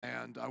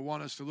And I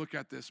want us to look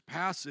at this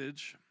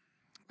passage,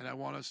 and I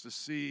want us to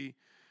see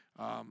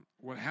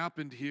what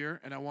happened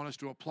here, and I want us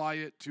to apply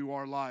it to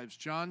our lives.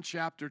 John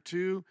chapter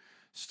 2,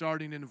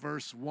 starting in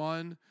verse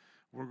 1,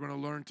 we're going to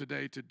learn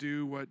today to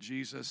do what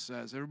Jesus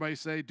says. Everybody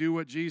say, do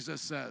what Jesus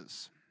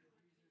says.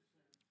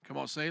 Come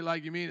on, say it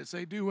like you mean it.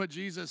 Say, do what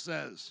Jesus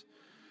says.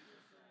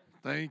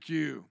 Thank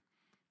you.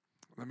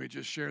 Let me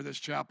just share this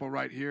chapel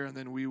right here, and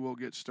then we will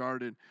get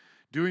started.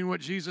 Doing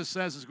what Jesus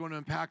says is going to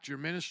impact your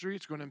ministry.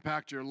 It's going to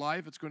impact your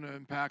life. It's going to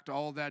impact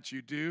all that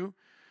you do.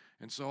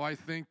 And so I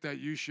think that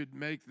you should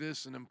make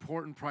this an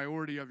important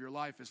priority of your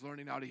life, is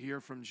learning how to hear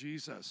from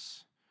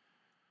Jesus.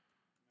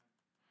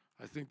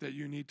 I think that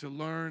you need to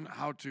learn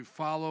how to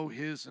follow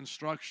his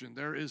instruction.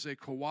 There is a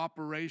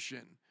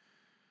cooperation.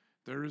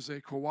 There is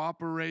a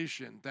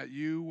cooperation that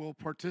you will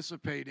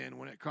participate in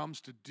when it comes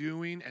to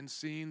doing and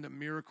seeing the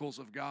miracles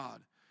of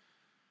God.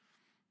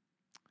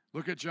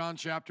 Look at John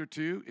chapter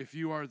 2. If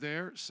you are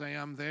there, say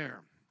I'm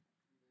there.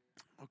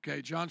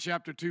 Okay, John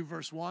chapter 2,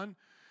 verse 1.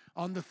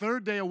 On the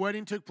third day, a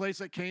wedding took place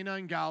at Cana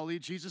in Galilee.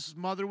 Jesus'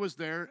 mother was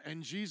there,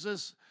 and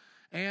Jesus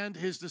and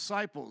his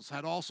disciples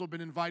had also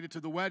been invited to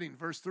the wedding.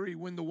 Verse 3,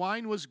 when the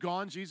wine was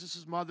gone,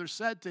 Jesus' mother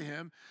said to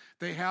him,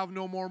 they have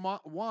no more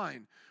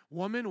wine.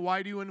 Woman,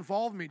 why do you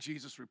involve me?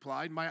 Jesus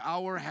replied, my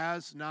hour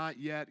has not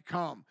yet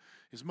come.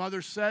 His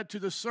mother said to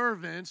the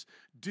servants,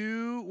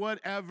 do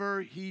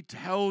whatever he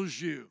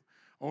tells you.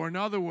 Or in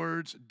other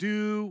words,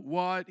 do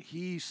what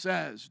he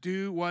says.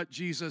 Do what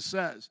Jesus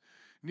says.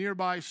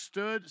 Nearby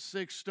stood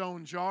 6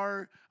 stone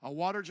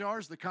water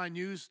jars, the kind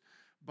used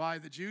by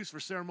the Jews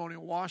for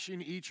ceremonial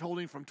washing, each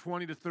holding from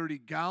 20 to 30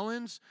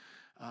 gallons.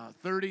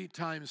 30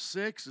 times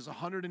 6 is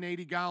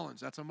 180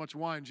 gallons. That's how much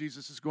wine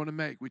Jesus is going to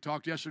make. We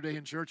talked yesterday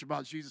in church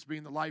about Jesus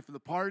being the life of the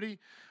party.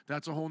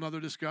 That's a whole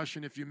other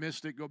discussion. If you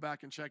missed it, go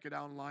back and check it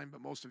out online,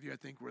 but most of you, I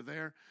think, were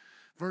there.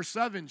 Verse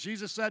 7,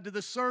 Jesus said to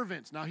the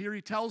servants, now here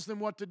he tells them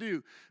what to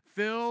do.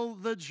 Fill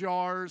the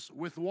jars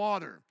with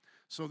water.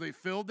 So they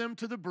filled them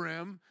to the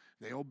brim.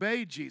 They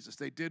obeyed Jesus.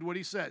 They did what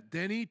he said.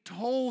 Then he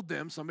told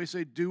them, somebody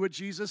say, do what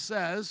Jesus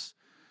says.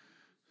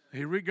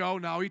 Here we go.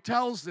 Now he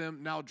tells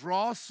them, now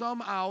draw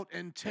some out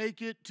and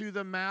take it to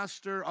the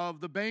master of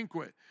the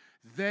banquet.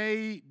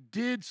 They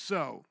did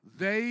so.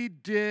 They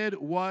did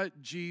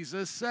what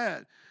Jesus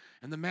said.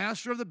 And the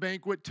master of the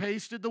banquet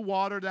tasted the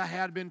water that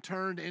had been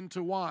turned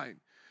into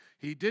wine.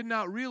 He did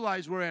not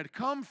realize where it had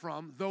come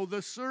from, though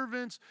the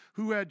servants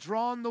who had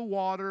drawn the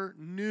water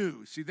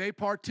knew. See, they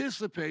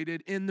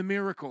participated in the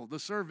miracle, the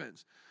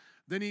servants.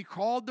 Then he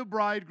called the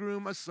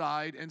bridegroom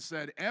aside and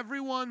said,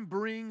 everyone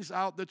brings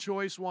out the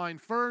choice wine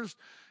first,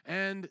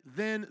 and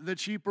then the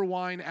cheaper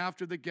wine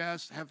after the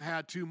guests have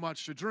had too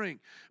much to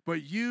drink.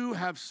 But you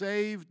have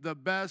saved the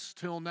best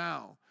till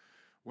now.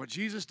 What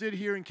Jesus did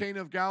here in Cana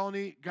of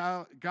Galilee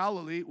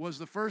was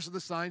the first of the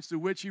signs through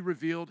which he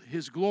revealed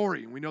his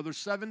glory. And we know there's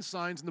 7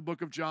 signs in the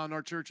book of John.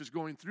 Our church is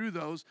going through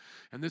those.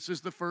 And this is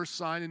the first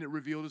sign, and it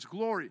revealed his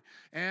glory.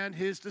 And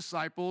his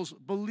disciples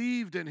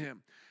believed in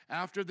him.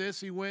 After this,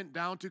 he went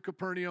down to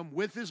Capernaum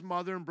with his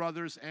mother and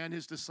brothers and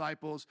his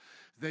disciples.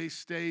 They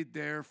stayed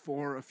there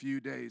for a few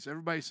days.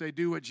 Everybody say,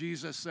 do what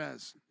Jesus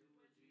says.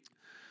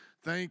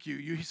 Thank you.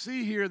 You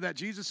see here that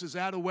Jesus is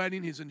at a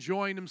wedding. He's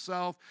enjoying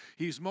himself.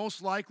 He's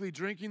most likely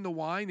drinking the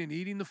wine and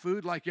eating the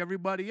food like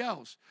everybody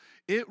else.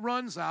 It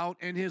runs out,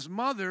 and his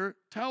mother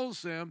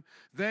tells him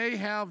they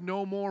have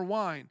no more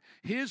wine.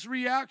 His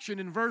reaction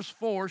in verse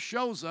 4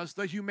 shows us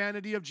the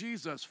humanity of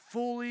Jesus,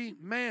 fully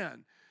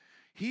man.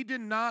 He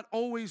did not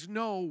always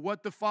know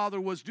what the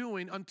Father was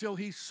doing until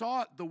he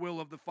sought the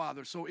will of the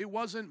Father. So it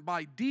wasn't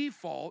by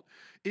default,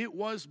 it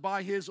was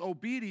by his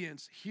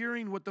obedience,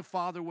 hearing what the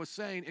Father was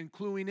saying and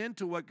cluing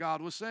into what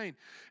God was saying.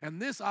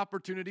 And this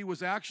opportunity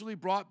was actually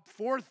brought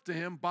forth to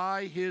him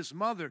by his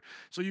mother.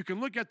 So you can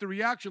look at the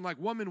reaction like,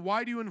 woman,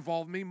 why do you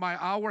involve me? My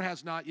hour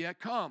has not yet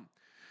come.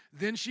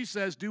 Then she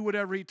says, do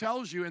whatever he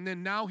tells you. And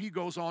then now he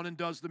goes on and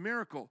does the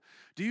miracle.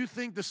 Do you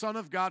think the Son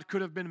of God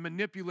could have been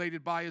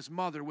manipulated by his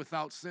mother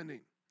without sinning?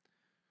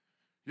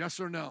 Yes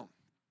or no?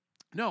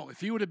 No.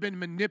 If he would have been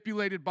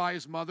manipulated by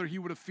his mother, he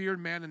would have feared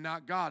man and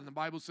not God. And the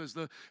Bible says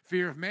the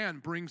fear of man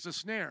brings a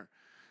snare.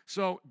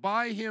 So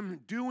by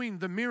him doing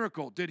the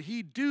miracle, did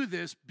he do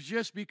this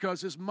just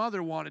because his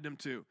mother wanted him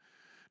to?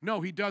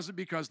 No, he does it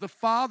because the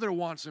Father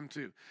wants him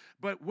to.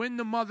 But when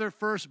the mother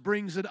first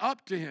brings it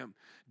up to him,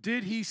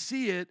 did he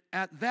see it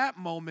at that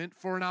moment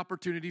for an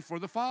opportunity for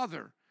the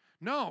Father?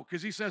 No,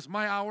 because he says,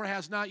 my hour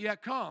has not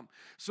yet come.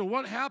 So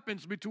what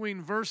happens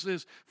between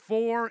verses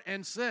 4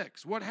 and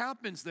 6? What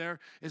happens there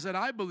is that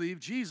I believe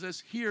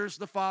Jesus hears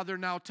the Father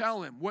now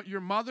tell him, what your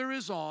mother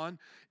is on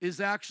is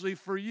actually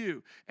for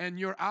you, and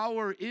your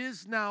hour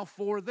is now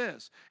for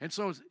this. And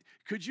so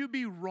could you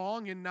be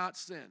wrong and not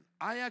sin?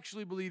 I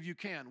actually believe you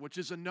can, which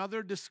is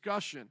another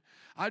discussion.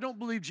 I don't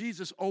believe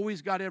Jesus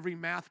always got every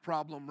math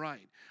problem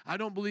right. I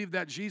don't believe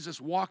that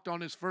Jesus walked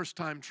on his first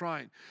time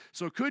trying.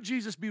 So could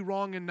Jesus be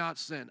wrong and not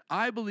sin?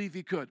 I believe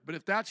he could. But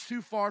if that's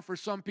too far for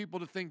some people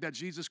to think that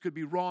Jesus could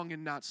be wrong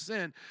and not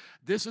sin,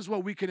 this is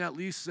what we can at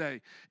least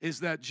say, is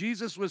that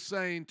Jesus was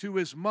saying to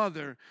his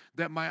mother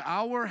that my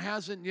hour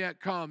hasn't yet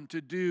come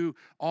to do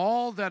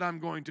all that I'm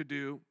going to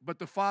do, but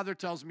the Father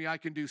tells me I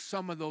can do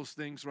some of those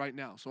things right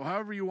now. So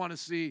however you want to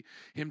see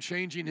him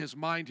changing his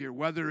mind here,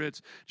 whether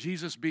it's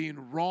Jesus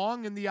being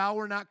wrong in the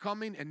hour not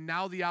coming and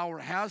now the hour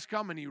has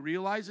come and he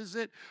realizes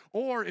it,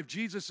 or if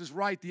Jesus is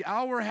right, the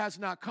hour has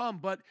not come,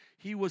 but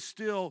he was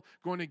still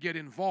going to get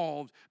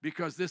involved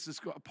because this is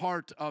a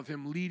part of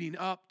him leading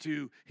up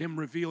to him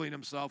revealing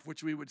himself,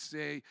 which we would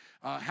say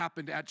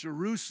happened at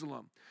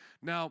Jerusalem.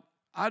 Now,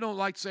 I don't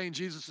like saying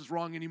Jesus is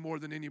wrong any more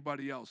than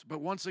anybody else. But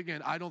once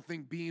again, I don't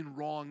think being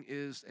wrong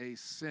is a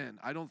sin.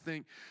 I don't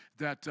think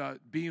that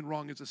being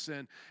wrong is a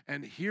sin.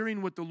 And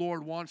hearing what the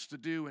Lord wants to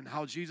do and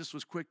how Jesus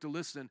was quick to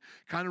listen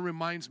kind of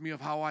reminds me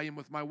of how I am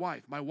with my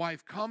wife. My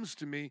wife comes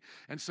to me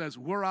and says,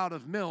 we're out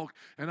of milk.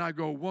 And I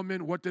go,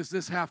 woman, what does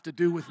this have to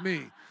do with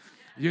me?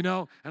 You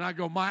know? And I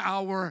go, my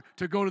hour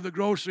to go to the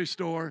grocery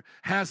store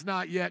has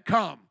not yet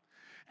come.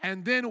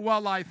 And then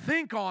while I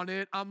think on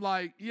it, I'm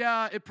like,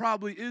 yeah, it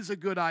probably is a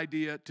good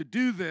idea to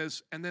do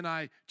this. And then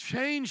I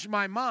change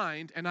my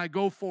mind and I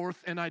go forth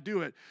and I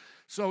do it.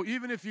 So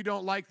even if you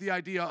don't like the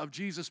idea of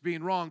Jesus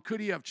being wrong, could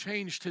he have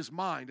changed his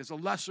mind? As a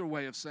lesser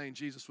way of saying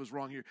Jesus was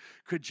wrong here.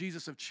 Could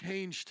Jesus have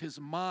changed his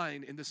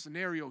mind in the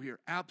scenario here?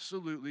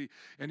 Absolutely.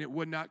 And it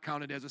would not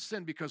count it as a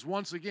sin because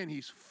once again,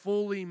 he's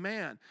fully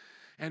man.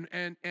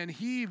 And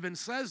he even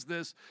says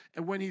this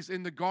when he's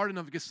in the Garden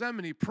of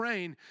Gethsemane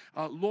praying,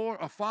 Lord,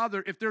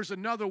 Father, if there's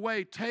another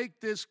way, take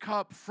this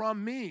cup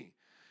from me.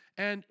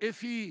 And if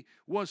he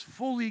was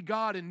fully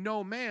God and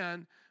no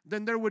man,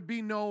 then there would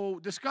be no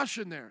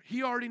discussion there.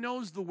 He already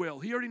knows the will.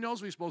 He already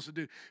knows what he's supposed to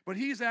do. But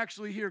he's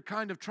actually here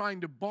kind of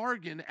trying to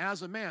bargain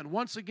as a man.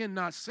 Once again,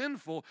 not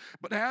sinful,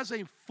 but as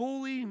a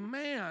fully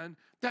man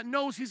that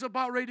knows he's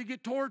about ready to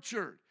get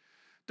tortured.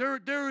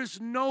 There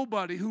is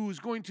nobody who's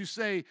going to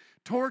say,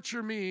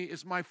 torture me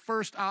is my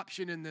first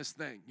option in this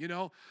thing, you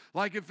know?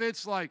 Like if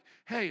it's like,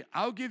 hey,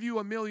 I'll give you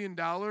 $1 million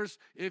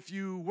if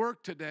you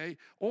work today,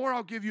 or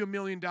I'll give you $1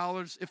 million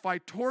if I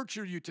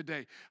torture you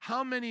today.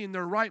 How many in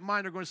their right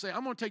mind are going to say,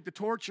 I'm going to take the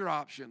torture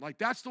option? Like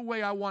that's the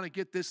way I want to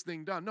get this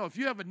thing done. No, if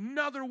you have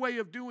another way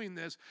of doing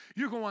this,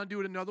 you're going to want to do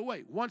it another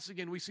way. Once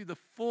again, we see the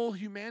full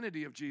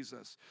humanity of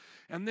Jesus.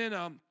 And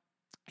then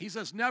he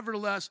says,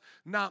 nevertheless,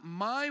 not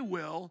my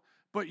will,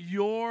 but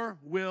your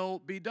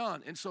will be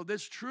done. And so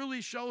this truly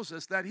shows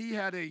us that he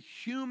had a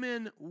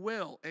human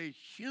will, a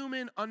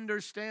human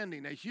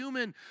understanding, a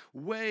human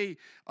way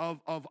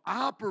of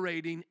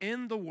operating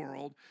in the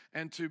world,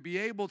 and to be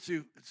able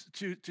to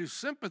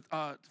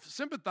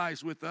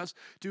sympathize with us,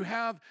 to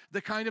have the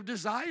kind of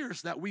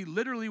desires that we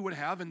literally would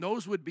have, and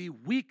those would be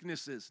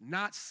weaknesses,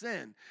 not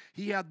sin.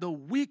 He had the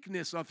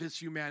weakness of his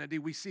humanity.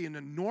 We see in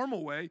a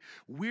normal way,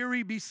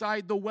 weary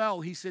beside the well,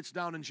 he sits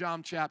down in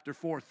John chapter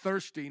 4,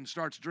 thirsty and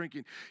starts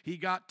drinking. He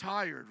got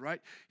tired,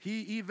 right? He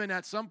even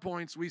at some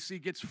points we see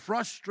gets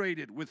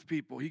frustrated with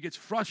people. He gets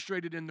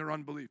frustrated in their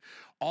unbelief.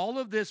 All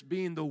of this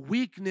being the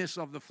weakness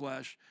of the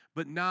flesh,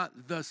 but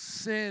not the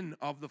sin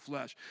of the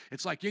flesh.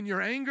 It's like in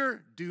your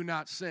anger, do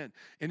not sin.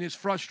 In his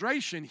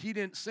frustration, he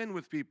didn't sin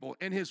with people.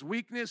 In his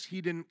weakness,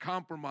 he didn't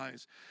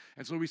compromise.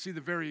 And so we see the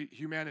very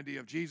humanity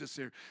of Jesus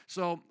here.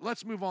 So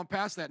let's move on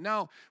past that.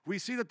 Now, we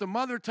see that the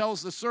mother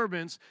tells the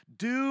servants,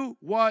 do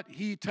what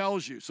he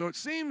tells you. So it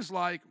seems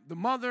like the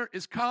mother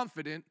is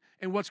confident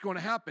in what's going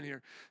to happen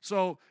here.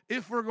 So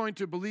if we're going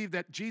to believe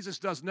that Jesus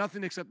does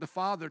nothing except the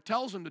Father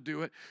tells him to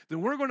do it,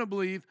 then we're going to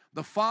believe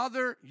the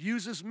Father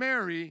uses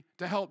Mary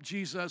to help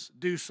Jesus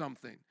do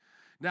something.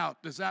 Now,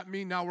 does that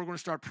mean now we're going to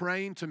start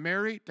praying to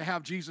Mary to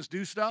have Jesus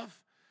do stuff?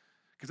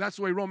 Because that's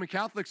the way Roman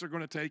Catholics are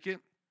going to take it.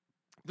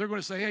 They're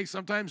going to say, hey,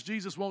 sometimes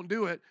Jesus won't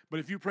do it, but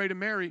if you pray to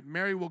Mary,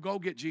 Mary will go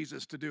get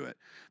Jesus to do it.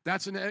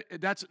 That's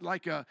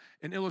like an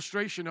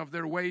illustration of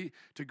their way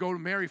to go to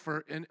Mary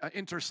for an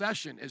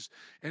intercession.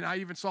 And I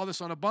even saw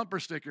this on a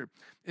bumper sticker.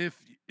 If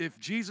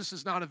Jesus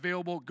is not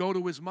available, go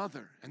to his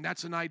mother. And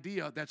that's an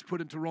idea that's put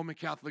into Roman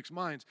Catholics'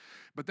 minds.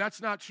 But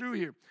that's not true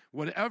here.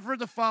 Whatever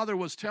the Father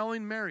was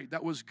telling Mary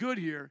that was good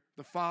here,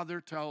 the Father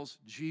tells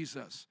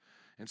Jesus.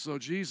 And so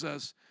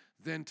Jesus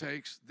then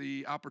takes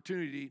the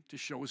opportunity to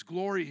show his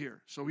glory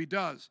here. So he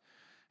does.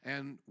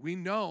 And we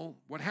know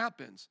what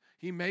happens.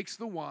 He makes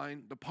the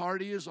wine. The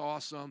party is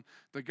awesome.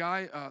 The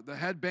guy, the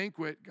head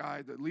banquet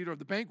guy, the leader of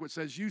the banquet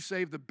says, you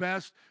save the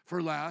best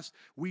for last.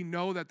 We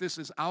know that this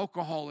is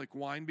alcoholic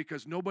wine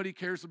because nobody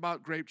cares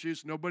about grape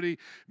juice. Nobody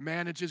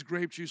manages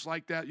grape juice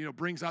like that. You know,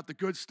 brings out the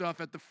good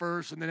stuff at the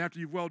first, and then after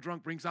you've well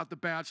drunk, brings out the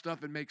bad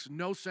stuff. It makes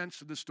no sense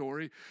to the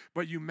story,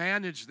 but you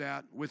manage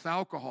that with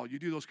alcohol. You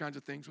do those kinds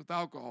of things with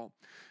alcohol.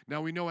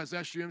 Now, we know as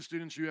SUM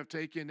students, you have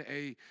taken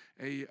a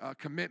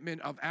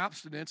commitment of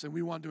abstinence abstinence, and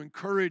we want to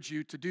encourage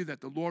you to do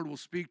that. The Lord will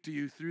speak to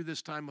you through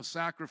this time of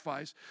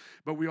sacrifice,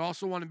 but we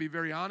also want to be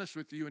very honest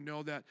with you and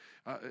know that,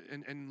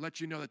 and let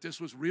you know that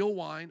this was real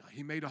wine.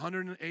 He made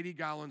 180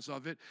 gallons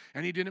of it,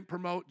 and he didn't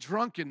promote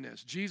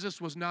drunkenness. Jesus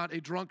was not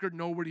a drunkard,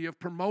 nor would he have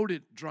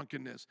promoted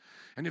drunkenness.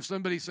 And if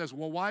somebody says,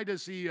 well, why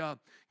does he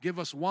give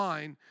us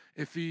wine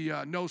if he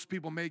knows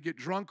people may get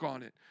drunk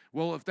on it?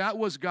 Well, if that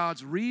was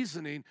God's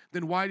reasoning,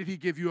 then why did he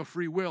give you a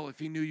free will if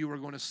he knew you were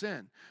going to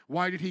sin?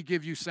 Why did he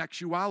give you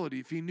sexuality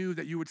if he knew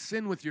that you would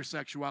sin with your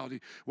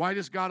sexuality? Why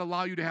does God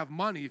allow you to have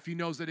money if he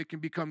knows that it can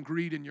become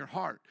greed in your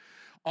heart?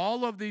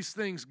 All of these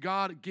things,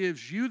 God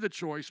gives you the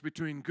choice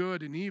between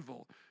good and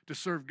evil, to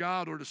serve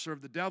God or to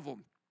serve the devil.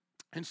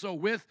 And so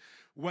with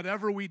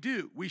whatever we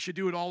do, we should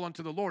do it all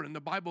unto the Lord. And the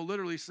Bible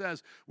literally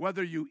says,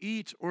 whether you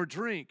eat or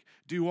drink,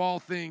 do all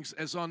things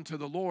as unto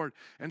the Lord.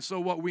 And so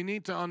what we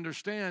need to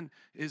understand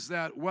is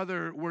that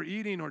whether we're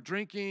eating or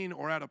drinking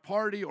or at a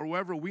party or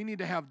wherever, we need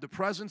to have the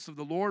presence of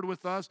the Lord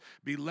with us,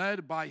 be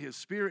led by his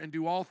Spirit, and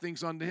do all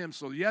things unto him.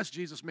 So yes,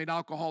 Jesus made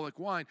alcoholic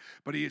wine,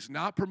 but he is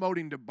not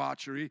promoting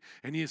debauchery,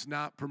 and he is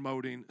not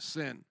promoting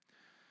sin.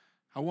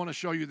 I want to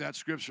show you that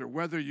scripture.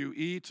 Whether you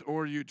eat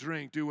or you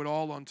drink, do it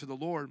all unto the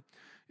Lord,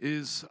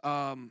 is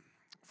 1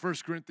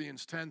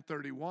 Corinthians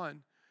 10:31.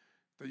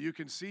 That you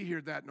can see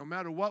here that no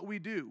matter what we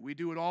do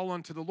it all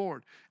unto the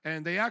Lord.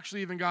 And they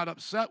actually even got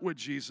upset with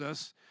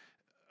Jesus.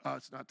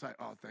 It's not tight.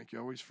 Oh, thank you.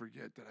 I always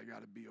forget that I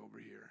got to be over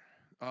here.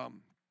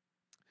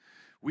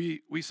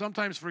 We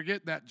sometimes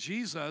forget that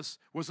Jesus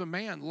was a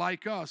man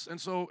like us.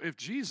 And so if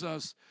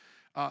Jesus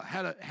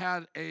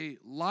had a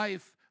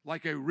life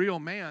like a real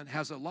man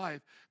has a life,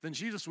 then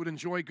Jesus would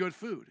enjoy good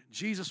food.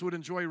 Jesus would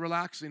enjoy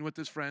relaxing with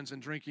his friends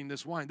and drinking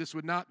this wine. This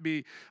would not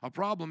be a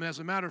problem. As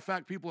a matter of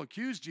fact, people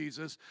accused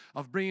Jesus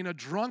of being a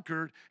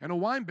drunkard and a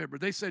winebibber.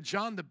 They said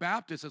John the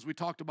Baptist, as we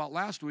talked about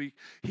last week,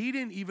 he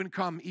didn't even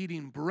come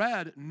eating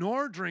bread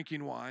nor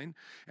drinking wine.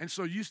 And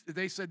so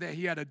they said that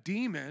he had a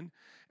demon,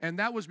 and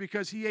that was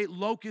because he ate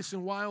locusts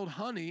and wild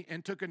honey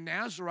and took a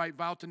Nazirite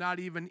vow to not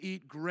even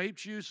eat grape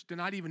juice, to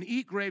not even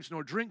eat grapes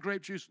nor drink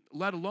grape juice,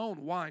 let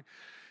alone wine.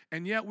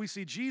 And yet we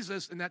see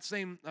Jesus, in that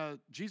same,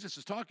 Jesus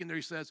is talking there,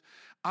 he says,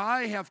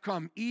 I have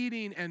come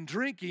eating and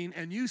drinking,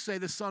 and you say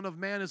the Son of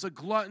Man is a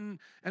glutton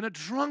and a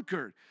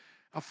drunkard,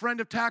 a friend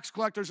of tax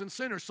collectors and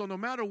sinners. So no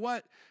matter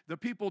what, the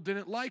people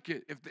didn't like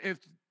it. If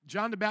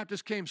John the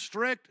Baptist came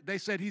strict, they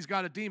said he's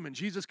got a demon.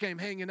 Jesus came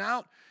hanging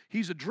out,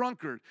 he's a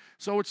drunkard.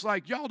 So it's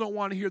like, y'all don't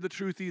want to hear the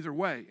truth either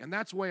way. And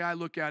that's the way I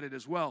look at it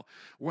as well.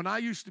 When I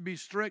used to be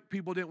strict,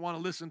 people didn't want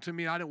to listen to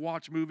me. I didn't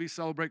watch movies,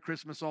 celebrate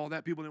Christmas, all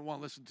that. People didn't want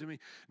to listen to me.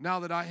 Now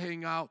that I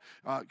hang out,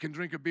 can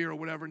drink a beer or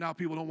whatever, now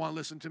people don't want to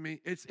listen to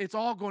me. It's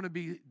all going to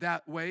be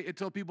that way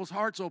until people's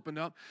hearts open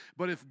up.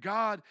 But if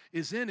God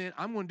is in it,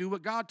 I'm going to do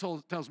what God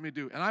tells me to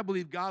do. And I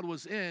believe God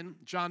was in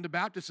John the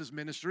Baptist's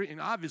ministry, and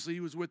obviously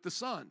he was with the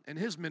Son and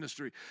his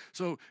ministry.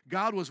 So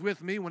God was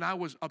with me when I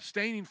was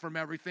abstaining from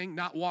everything,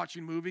 not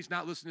watching movies,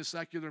 not listening to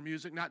secular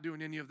music, not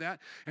doing any of that.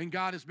 And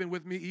God has been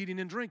with me eating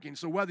and drinking.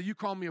 So whether you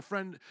call me a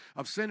friend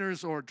of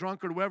sinners or a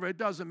drunkard or whatever, it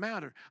doesn't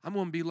matter. I'm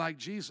going to be like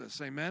Jesus,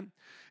 amen?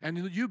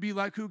 And you be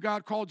like who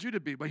God called you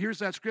to be. But here's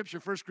that scripture,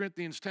 1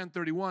 Corinthians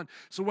 10:31.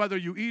 So whether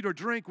you eat or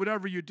drink,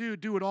 whatever you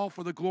do it all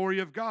for the glory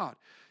of God.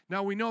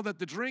 Now we know that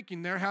the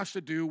drinking there has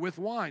to do with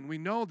wine. We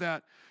know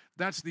that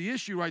that's the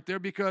issue right there,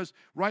 because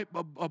right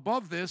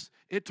above this,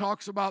 it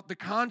talks about the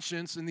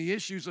conscience and the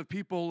issues of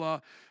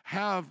people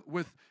have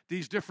with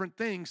these different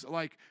things,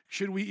 like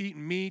should we eat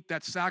meat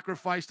that's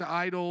sacrificed to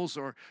idols,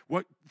 or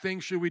what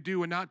things should we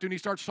do and not do? And he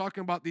starts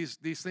talking about these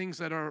things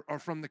that are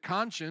from the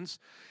conscience,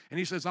 and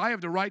he says, I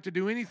have the right to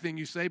do anything,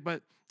 you say,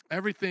 but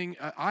everything,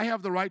 I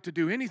have the right to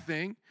do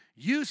anything,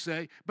 you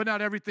say, but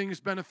not everything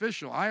is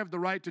beneficial. I have the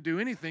right to do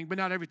anything, but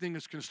not everything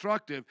is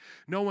constructive.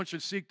 No one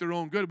should seek their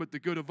own good, but the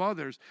good of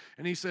others.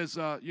 And he says,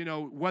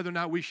 whether or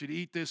not we should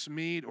eat this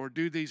meat or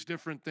do these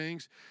different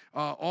things,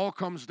 all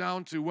comes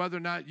down to whether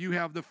or not you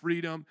have the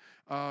freedom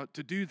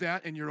to do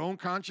that in your own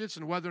conscience,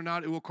 and whether or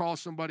not it will cause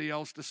somebody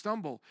else to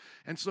stumble.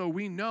 And so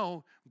we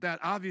know that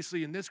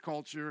obviously in this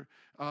culture,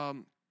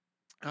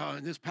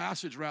 in this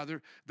passage,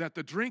 rather, that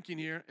the drinking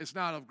here is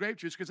not of grape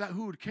juice, because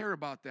who would care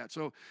about that?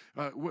 So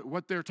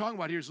what they're talking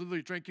about here is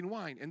literally drinking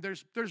wine. And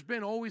there's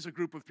been always a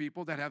group of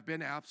people that have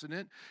been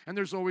abstinent, and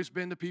there's always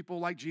been the people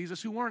like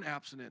Jesus who weren't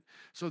abstinent.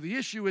 So the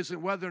issue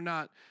isn't whether or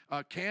not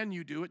can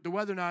you do it, but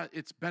whether or not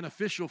it's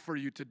beneficial for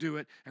you to do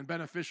it and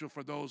beneficial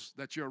for those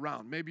that you're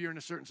around. Maybe you're in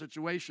a certain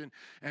situation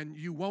and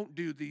you won't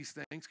do these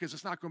things because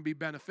it's not going to be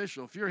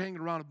beneficial. If you're hanging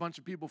around a bunch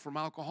of people from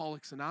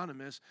Alcoholics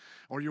Anonymous,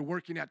 or you're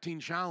working at Teen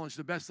Challenge,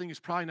 the best thing is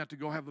probably not to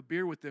go have a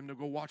beer with them to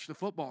go watch the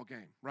football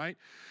game, right?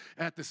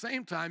 At the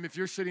same time, if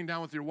you're sitting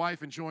down with your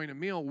wife enjoying a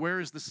meal, where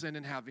is the sin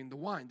in having the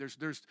wine?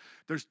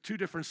 There's two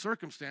different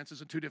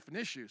circumstances and two different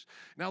issues.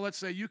 Now, let's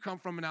say you come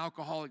from an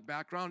alcoholic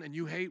background and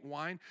you hate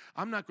wine.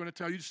 I'm not going to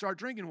tell you to start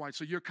drinking wine.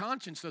 So your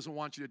conscience doesn't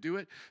want you to do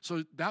it.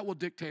 So that will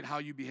dictate how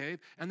you behave.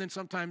 And then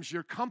sometimes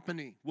your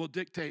company will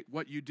dictate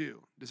what you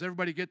do. Does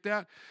everybody get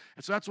that?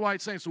 And so that's why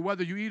it's saying, so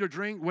whether you eat or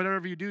drink,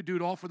 whatever you do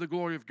it all for the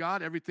glory of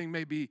God. Everything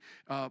may be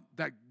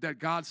that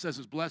God says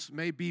is blessed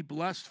may be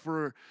blessed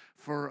for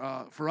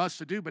us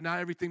to do, but not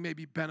everything may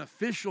be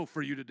beneficial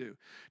for you to do.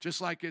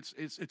 Just like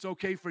it's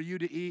okay for you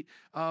to eat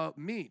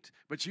meat,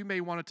 but you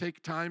may want to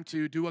take time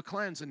to do a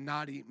cleanse and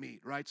not eat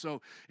meat, right?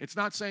 So it's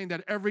not saying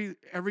that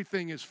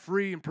everything is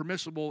free and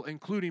permissible,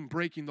 including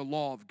breaking the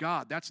law of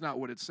God. That's not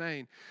what it's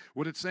saying.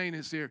 What it's saying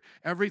is here,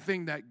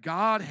 everything that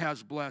God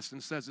has blessed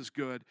and says is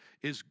good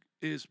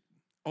is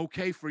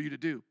okay for you to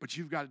do, but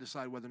you've got to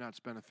decide whether or not it's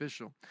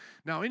beneficial.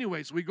 Now,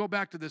 anyways, we go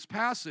back to this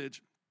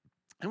passage,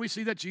 and we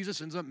see that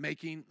Jesus ends up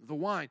making the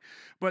wine.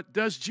 But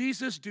does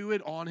Jesus do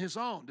it on his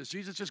own? Does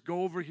Jesus just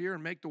go over here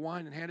and make the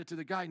wine and hand it to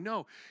the guy?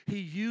 No, he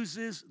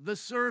uses the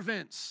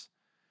servants.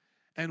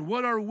 And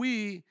what are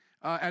we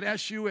at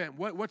SUM?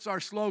 What's our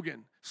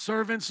slogan?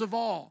 Servants of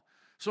all.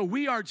 So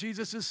we are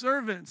Jesus'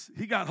 servants.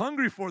 He got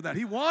hungry for that.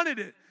 He wanted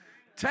it.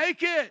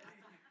 Take it.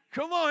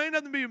 Come on, ain't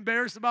nothing to be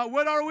embarrassed about.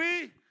 What are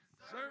we?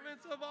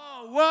 Servants of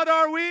all. What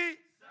are we? Servants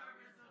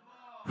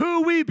of all.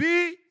 Who we be?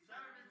 Servants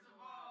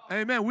of all.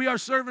 Amen. We are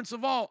servants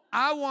of all.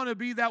 I want to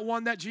be that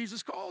one that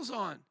Jesus calls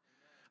on.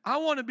 I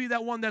want to be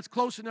that one that's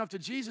close enough to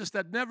Jesus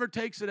that never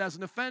takes it as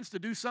an offense to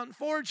do something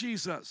for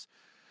Jesus.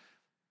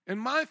 In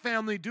my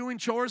family, doing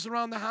chores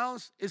around the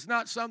house is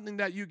not something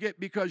that you get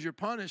because you're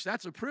punished.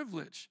 That's a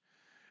privilege.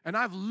 And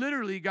I've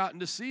literally gotten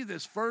to see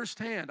this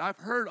firsthand. I've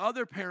heard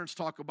other parents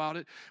talk about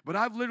it, but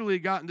I've literally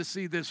gotten to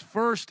see this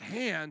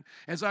firsthand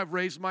as I've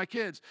raised my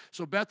kids.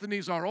 So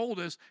Bethany's our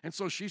oldest, and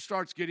so she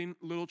starts getting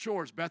little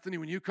chores. Bethany,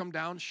 when you come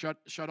down, shut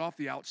off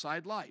the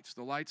outside lights,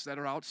 the lights that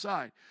are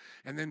outside.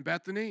 And then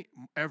Bethany,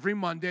 every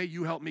Monday,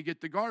 you help me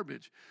get the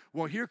garbage.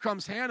 Well, here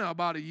comes Hannah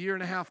about a year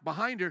and a half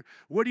behind her.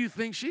 What do you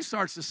think she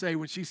starts to say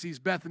when she sees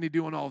Bethany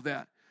doing all of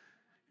that?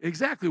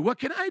 Exactly. What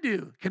can I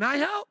do? Can I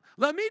help?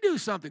 Let me do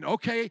something.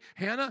 Okay,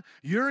 Hannah,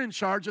 you're in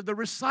charge of the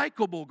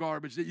recyclable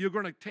garbage that you're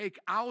going to take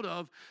out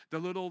of the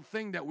little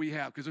thing that we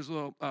have. Because there's a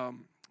little,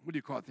 what do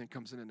you call it, thing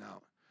comes in and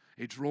out?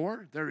 A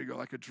drawer? There you go,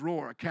 like a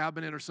drawer, a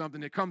cabinet or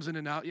something. It comes in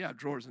and out. Yeah,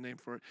 drawer is the name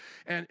for it.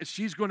 And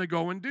she's going to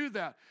go and do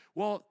that.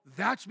 Well,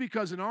 that's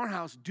because in our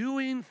house,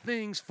 doing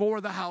things for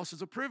the house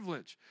is a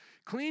privilege.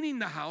 Cleaning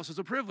the house is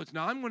a privilege.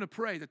 Now, I'm going to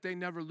pray that they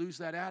never lose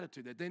that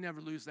attitude, that they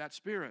never lose that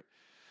spirit,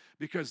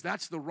 because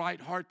that's the right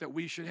heart that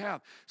we should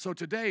have. So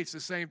today, it's the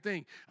same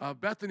thing.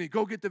 Bethany,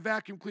 go get the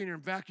vacuum cleaner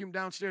and vacuum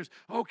downstairs.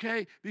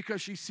 Okay,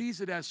 because she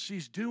sees it as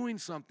she's doing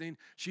something,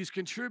 she's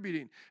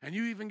contributing. And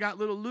you even got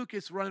little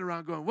Lucas running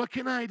around going, what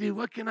can I do?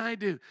 What can I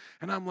do?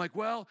 And I'm like,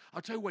 well,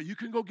 I'll tell you what, you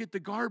can go get the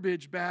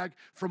garbage bag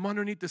from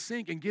underneath the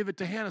sink and give it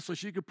to Hannah so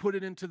she could put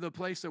it into the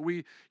place that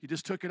you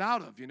just took it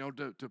out of,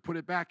 to put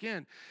it back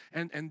in.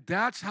 And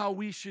that's how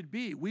we should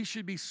be. We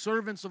should be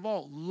servants of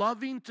all,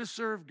 loving to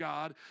serve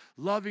God,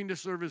 loving to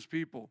serve his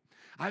people.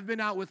 I've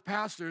been out with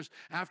pastors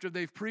after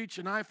they've preached,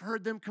 and I've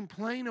heard them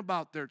complain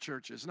about their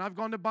churches. And I've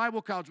gone to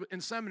Bible college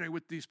and seminary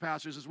with these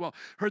pastors as well,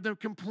 heard them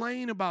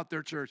complain about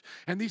their church.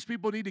 And these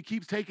people need to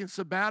keep taking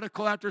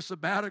sabbatical after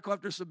sabbatical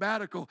after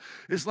sabbatical.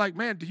 It's like,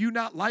 man, do you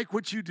not like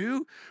what you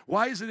do?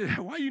 Why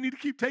you need to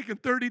keep taking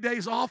 30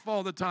 days off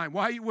all the time?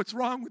 What's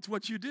wrong with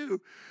what you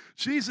do?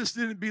 Jesus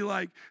didn't be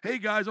like, hey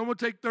guys, I'm going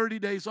to take 30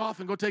 days off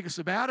and go take a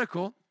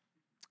sabbatical.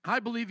 I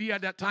believe he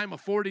had that time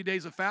of 40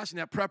 days of fasting,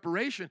 that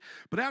preparation.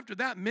 But after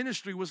that,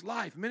 ministry was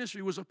life.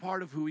 Ministry was a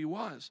part of who he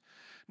was.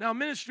 Now,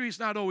 ministry is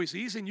not always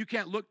easy, and you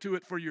can't look to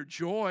it for your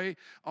joy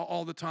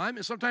all the time.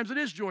 And sometimes it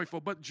is joyful,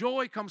 but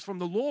joy comes from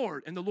the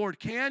Lord, and the Lord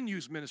can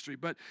use ministry.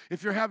 But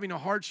if you're having a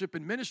hardship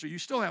in ministry, you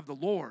still have the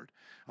Lord,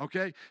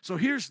 okay? So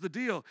here's the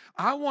deal.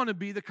 I want to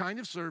be the kind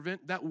of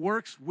servant that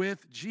works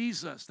with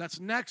Jesus, that's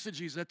next to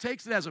Jesus, that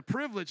takes it as a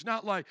privilege,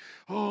 not like,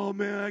 oh,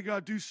 man, I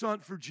got to do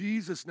something for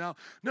Jesus now.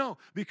 No,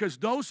 because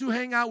those who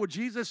hang out with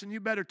Jesus, and you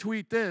better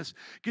tweet this,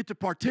 get to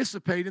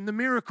participate in the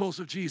miracles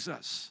of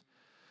Jesus.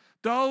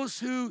 Those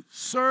who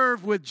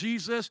serve with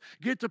Jesus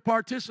get to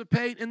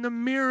participate in the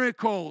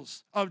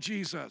miracles of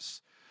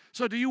Jesus.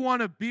 So do you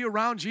want to be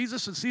around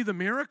Jesus and see the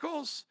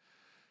miracles?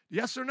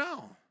 Yes or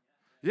no?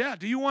 Yeah.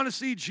 Do you want to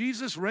see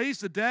Jesus raise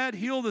the dead,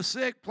 heal the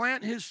sick,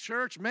 plant his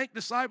church, make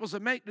disciples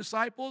and make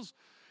disciples?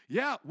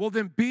 Yeah. Well,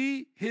 then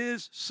be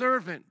his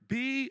servant.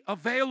 Be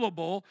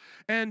available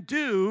and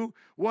do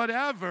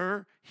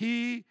whatever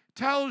he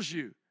tells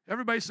you.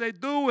 Everybody say,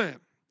 do it.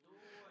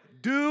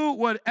 Do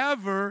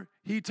whatever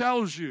he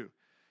tells you.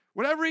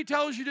 Whatever he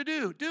tells you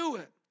to do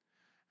it.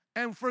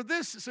 And for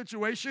this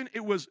situation,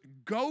 it was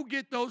go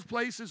get those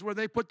places where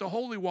they put the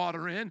holy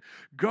water in.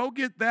 Go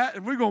get that,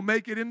 and we're going to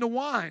make it into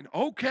wine.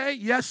 Okay,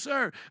 yes,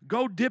 sir.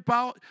 Go dip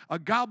out a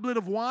goblet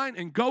of wine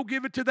and go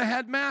give it to the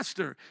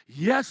headmaster.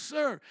 Yes,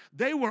 sir.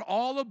 They were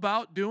all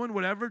about doing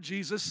whatever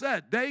Jesus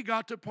said. They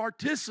got to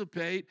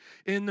participate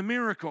in the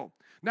miracle.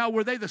 Now,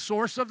 were they the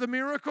source of the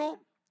miracle?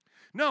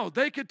 No,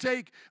 they could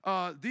take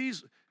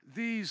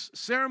these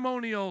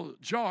ceremonial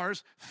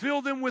jars,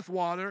 fill them with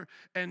water,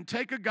 and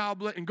take a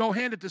goblet and go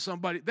hand it to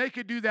somebody. They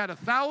could do that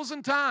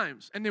 1,000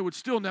 times, and they would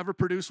still never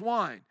produce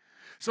wine.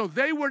 So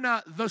they were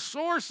not the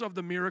source of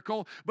the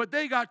miracle, but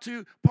they got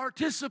to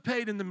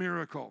participate in the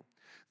miracle.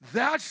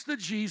 That's the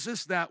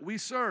Jesus that we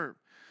serve.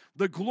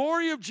 The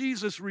glory of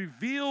Jesus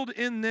revealed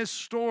in this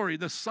story,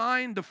 the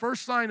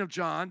first sign of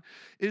John,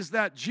 is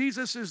that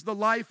Jesus is the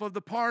life of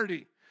the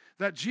party,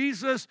 that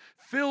Jesus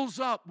fills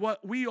up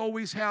what we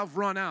always have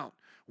run out.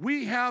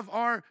 We have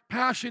our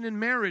passion in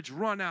marriage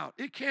run out.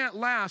 It can't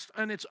last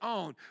on its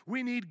own.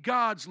 We need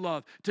God's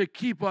love to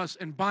keep us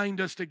and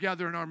bind us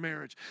together in our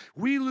marriage.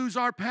 We lose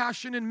our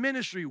passion in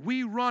ministry.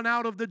 We run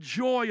out of the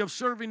joy of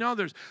serving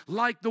others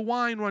like the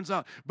wine runs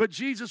out. But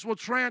Jesus will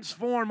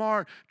transform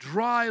our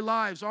dry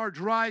lives, our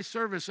dry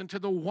service into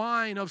the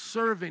wine of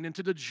serving,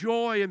 into the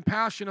joy and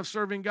passion of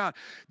serving God.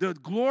 The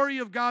glory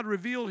of God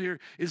revealed here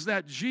is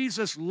that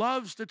Jesus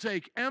loves to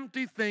take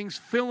empty things,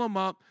 fill them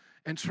up,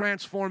 and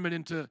transform it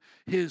into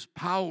his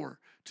power,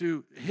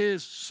 to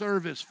his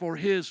service, for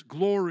his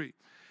glory.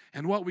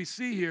 And what we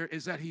see here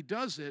is that he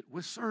does it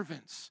with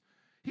servants.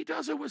 He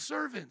does it with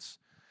servants.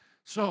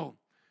 So,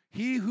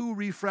 he who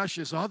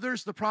refreshes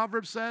others, the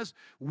proverb says,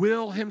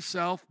 will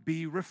himself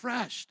be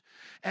refreshed.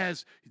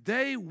 As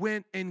they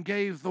went and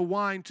gave the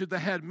wine to the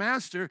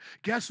headmaster,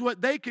 guess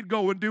what they could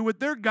go and do with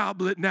their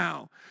goblet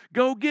now?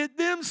 Go get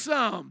them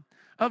some.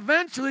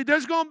 Eventually,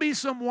 there's going to be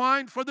some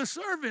wine for the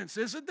servants,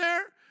 isn't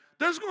there?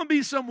 There's going to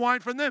be some wine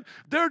from them.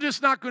 They're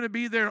just not going to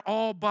be there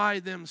all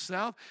by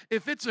themselves.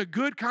 If it's a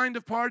good kind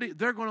of party,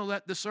 they're going to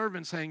let the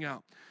servants hang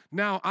out.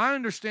 Now, I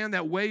understand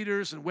that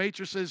waiters and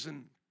waitresses,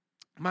 and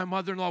my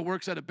mother-in-law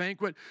works at a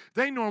banquet,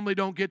 they normally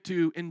don't get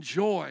to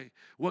enjoy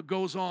what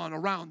goes on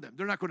around them.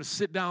 They're not going to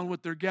sit down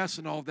with their guests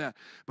and all that.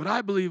 But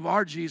I believe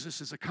our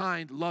Jesus is a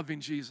kind, loving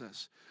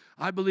Jesus.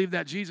 I believe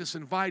that Jesus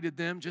invited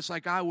them just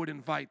like I would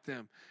invite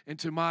them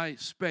into my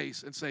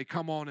space and say,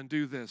 come on and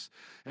do this.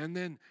 And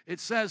then it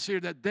says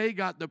here that they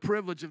got the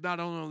privilege of not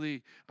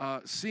only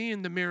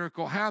seeing the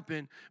miracle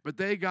happen, but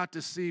they got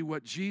to see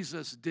what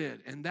Jesus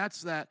did. And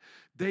that's that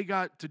they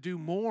got to do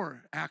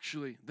more,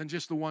 actually, than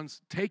just the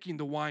ones taking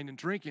the wine and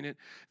drinking it.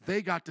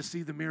 They got to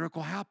see the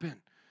miracle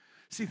happen.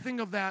 See,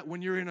 think of that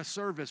when you're in a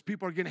service.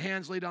 People are getting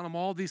hands laid on them.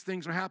 All these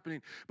things are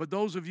happening. But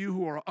those of you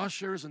who are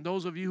ushers and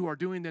those of you who are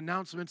doing the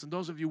announcements and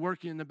those of you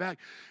working in the back,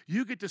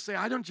 you get to say,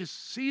 I don't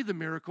just see the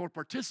miracle or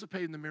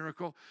participate in the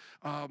miracle.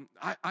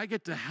 I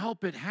get to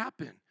help it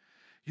happen.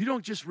 You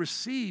don't just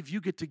receive,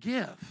 you get to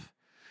give.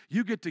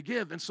 You get to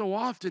give. And so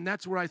often,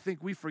 that's where I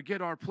think we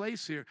forget our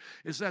place here,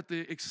 is that the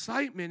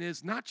excitement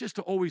is not just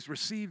to always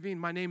receiving,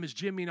 my name is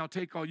Jimmy and I'll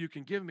take all you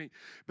can give me,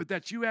 but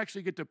that you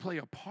actually get to play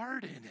a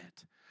part in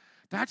it.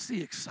 That's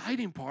the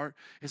exciting part,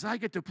 is I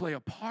get to play a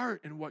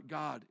part in what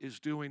God is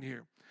doing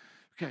here.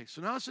 Okay,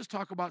 so now let's just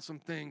talk about some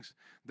things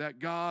that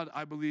God,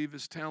 I believe,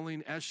 is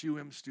telling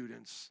SUM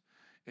students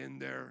in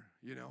their,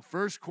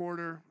 first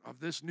quarter of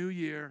this new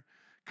year,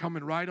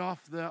 coming right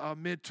off the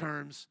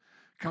midterms,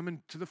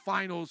 coming to the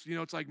finals.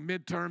 It's like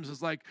midterms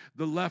is like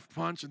the left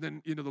punch and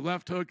then, the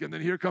left hook, and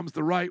then here comes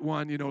the right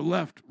one,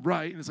 left,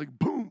 right, and it's like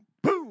boom,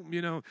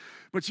 boom,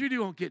 But you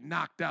don't get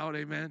knocked out,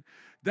 amen.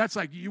 That's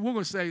like, we're going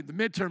to say the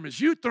midterm is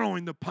you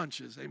throwing the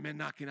punches, amen,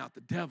 knocking out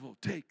the devil.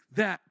 Take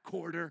that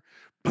quarter,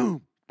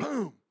 boom,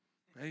 boom,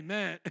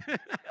 amen.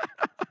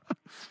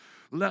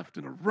 Left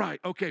and a right.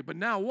 Okay, but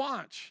now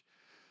watch.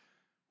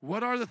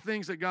 What are the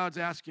things that God's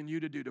asking you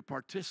to do to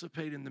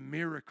participate in the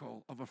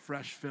miracle of a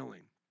fresh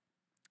filling?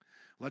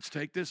 Let's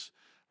take this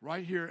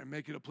right here and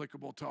make it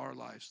applicable to our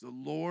lives. The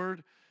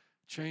Lord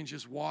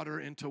changes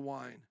water into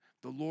wine.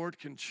 The Lord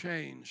can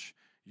change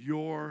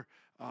your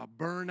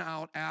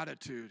burnout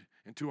attitude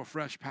into a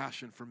fresh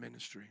passion for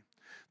ministry.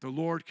 The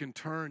Lord can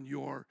turn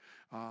your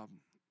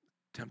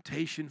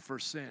temptation for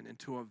sin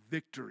into a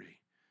victory,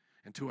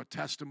 into a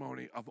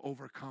testimony of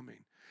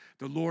overcoming.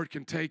 The Lord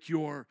can take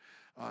your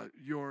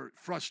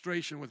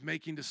frustration with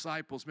making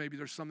disciples. Maybe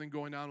there's something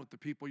going on with the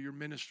people you're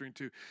ministering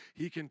to.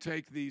 He can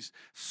take these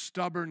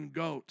stubborn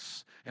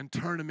goats and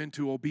turn them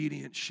into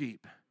obedient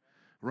sheep.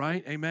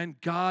 Right? Amen.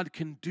 God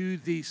can do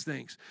these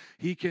things.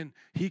 He can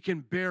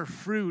bear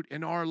fruit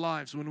in our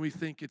lives when we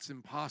think it's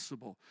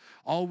impossible.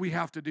 All we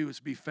have to do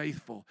is be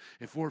faithful.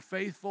 If we're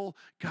faithful,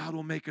 God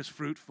will make us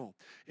fruitful.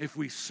 If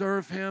we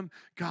serve him,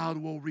 God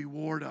will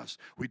reward us.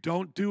 We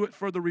don't do it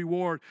for the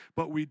reward,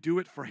 but we do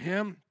it for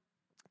him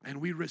And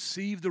we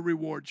receive the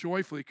reward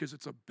joyfully because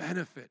it's a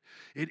benefit.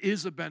 It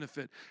is a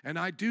benefit. And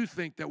I do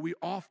think that we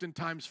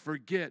oftentimes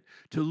forget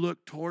to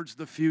look towards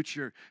the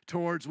future,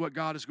 towards what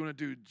God is going to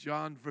do.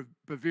 John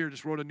Bevere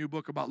just wrote a new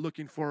book about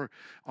looking for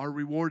our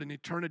reward in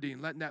eternity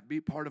and letting that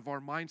be part of our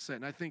mindset.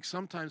 And I think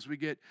sometimes we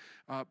get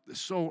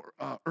so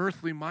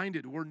earthly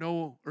minded, we're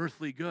no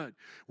earthly good.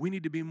 We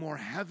need to be more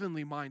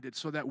heavenly minded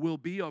so that we'll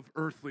be of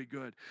earthly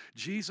good.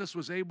 Jesus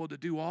was able to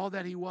do all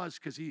that he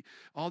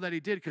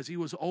did because he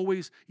was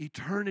always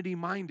eternally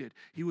minded.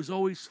 He was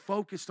always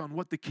focused on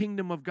what the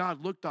kingdom of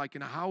God looked like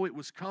and how it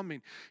was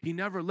coming. He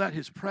never let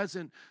his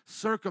present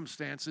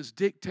circumstances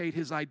dictate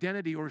his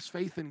identity or his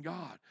faith in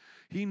God.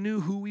 He knew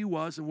who he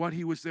was and what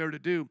he was there to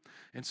do.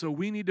 And so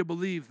we need to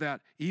believe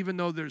that even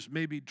though there's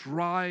maybe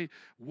dry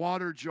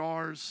water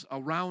jars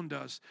around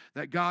us,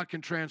 that God can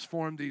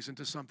transform these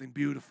into something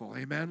beautiful.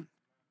 Amen?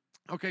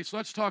 Okay, so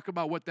let's talk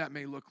about what that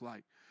may look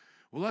like.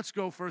 Well, let's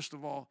go first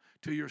of all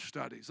to your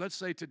studies. Let's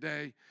say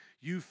today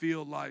you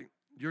feel like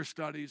your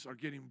studies are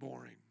getting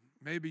boring.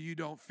 Maybe you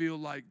don't feel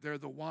like they're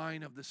the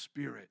wine of the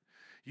Spirit.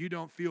 You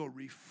don't feel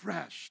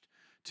refreshed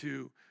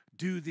to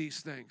do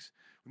these things.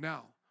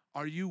 Now,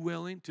 are you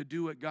willing to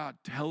do what God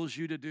tells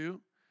you to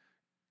do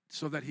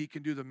so that he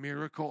can do the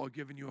miracle of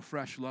giving you a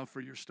fresh love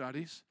for your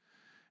studies?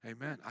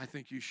 Amen. I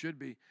think you should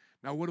be.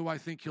 Now, what do I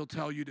think he'll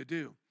tell you to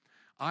do?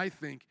 I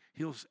think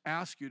he'll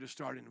ask you to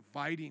start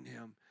inviting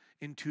him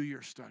into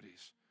your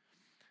studies.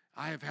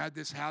 I have had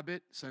this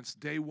habit since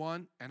day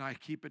one, and I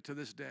keep it to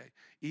this day.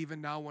 Even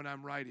now when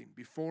I'm writing,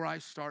 before I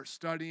start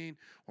studying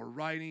or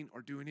writing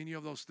or doing any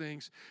of those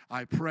things,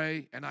 I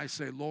pray and I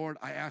say, Lord,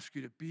 I ask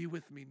you to be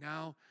with me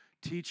now.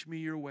 Teach me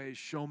your ways.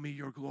 Show me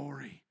your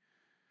glory.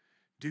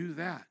 Do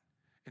that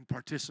and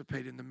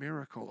participate in the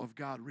miracle of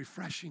God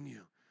refreshing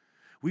you.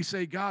 We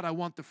say, God, I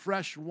want the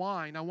fresh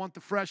wine. I want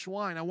the fresh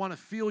wine. I want to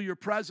feel your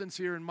presence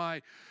here in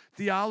my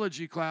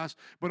theology class.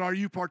 But are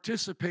you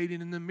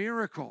participating in the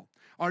miracle?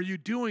 Are you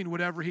doing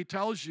whatever he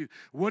tells you?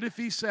 What if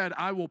he said,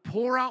 I will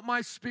pour out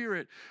my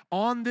Spirit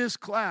on this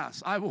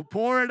class. I will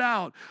pour it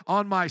out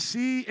on my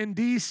C and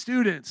D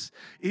students,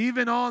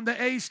 even on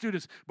the A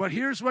students. But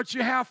here's what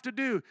you have to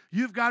do.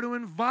 You've got to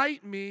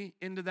invite me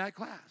into that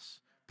class.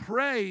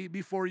 Pray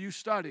before you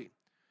study.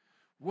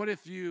 What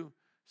if you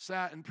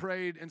sat and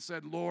prayed and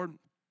said, Lord,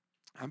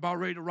 I'm about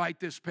ready to write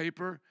this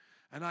paper,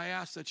 and I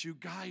ask that you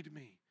guide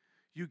me.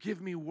 You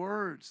give me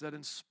words that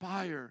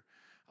inspire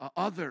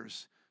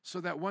others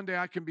so that one day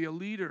I can be a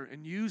leader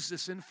and use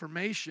this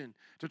information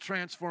to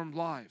transform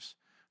lives.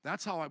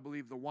 That's how I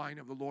believe the wine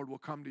of the Lord will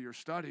come to your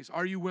studies.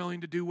 Are you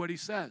willing to do what he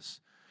says?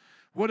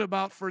 What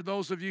about for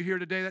those of you here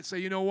today that say,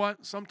 you know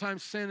what,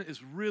 sometimes sin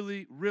is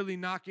really, really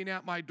knocking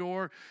at my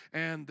door,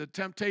 and the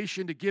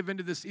temptation to give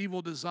into this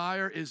evil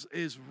desire is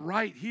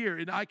right here,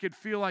 and I could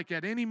feel like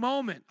at any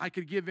moment I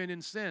could give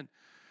in sin.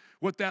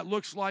 What that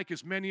looks like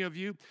is many of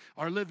you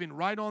are living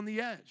right on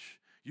the edge.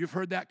 You've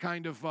heard that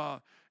kind of,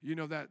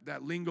 that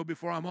lingo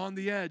before, I'm on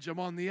the edge, I'm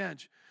on the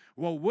edge.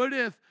 Well, what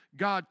if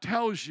God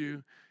tells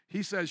you,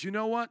 he says, you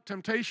know what,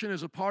 temptation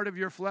is a part of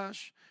your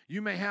flesh.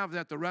 You may have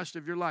that the rest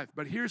of your life,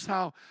 but here's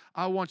how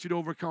I want you to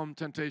overcome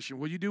temptation.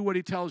 Will you do what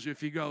he tells you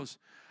if he goes,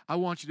 I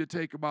want you to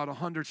take about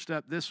 100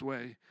 steps this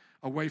way,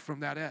 away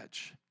from that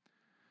edge?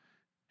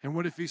 And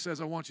what if he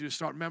says, I want you to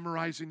start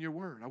memorizing your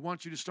word. I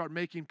want you to start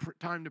making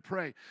time to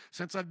pray.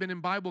 Since I've been in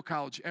Bible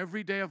college,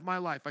 every day of my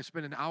life, I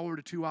spend an hour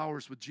to 2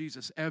 hours with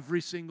Jesus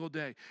every single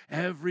day.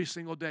 And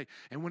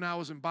when I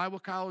was in Bible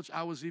college,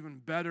 I was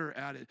even better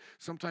at it.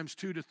 Sometimes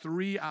 2 to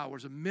 3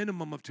 hours, a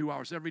minimum of 2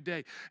 hours every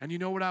day. And you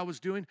know what I was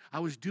doing?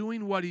 I was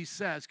doing what he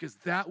says because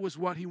that was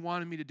what he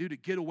wanted me to do, to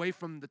get away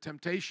from the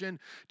temptation,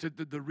 to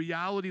the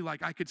reality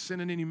like I could sin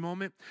in any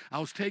moment. I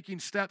was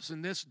taking steps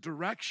in this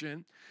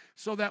direction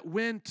so that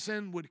when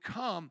sin would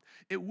come,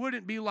 it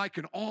wouldn't be like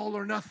an all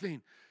or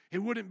nothing. It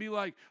wouldn't be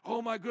like,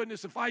 oh my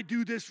goodness, if I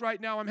do this right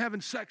now, I'm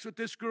having sex with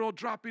this girl,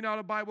 dropping out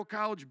of Bible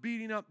college,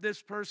 beating up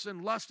this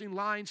person, lusting,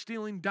 lying,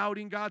 stealing,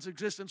 doubting God's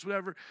existence,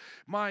 whatever.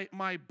 My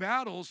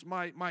battles,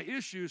 my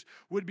issues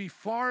would be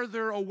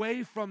farther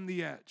away from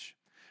the edge.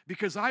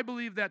 Because I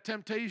believe that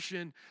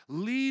temptation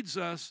leads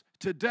us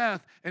to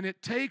death, and it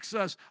takes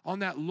us on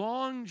that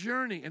long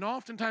journey. And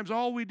oftentimes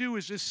all we do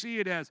is just see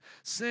it as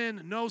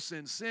sin, no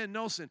sin, sin,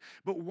 no sin.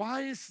 But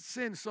why is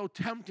sin so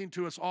tempting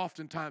to us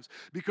oftentimes?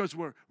 Because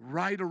we're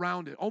right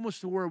around it, almost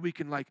to where we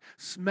can like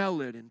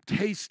smell it and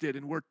taste it,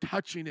 and we're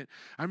touching it.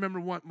 I remember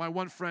my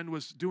one friend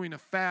was doing a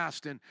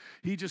fast, and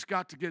he just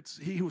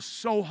he was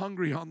so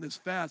hungry on this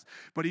fast,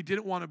 but he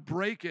didn't want to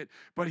break it,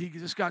 but he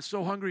just got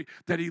so hungry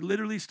that he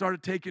literally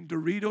started taking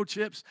Dorito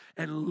chips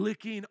and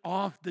licking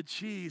off the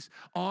cheese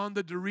on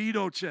the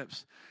Dorito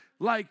chips.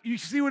 Like, you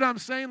see what I'm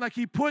saying? Like,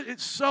 he put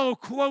it so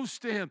close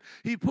to him.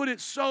 He put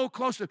it so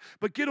close to him.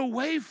 But get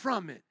away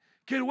from it.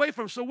 Get away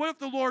from it. So what if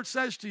the Lord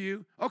says to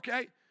you,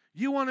 okay,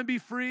 you want to be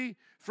free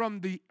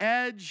from the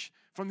edge,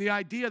 from the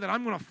idea that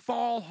I'm going to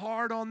fall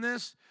hard on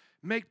this?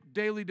 Make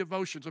daily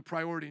devotions a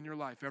priority in your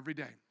life every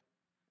day.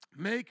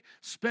 Make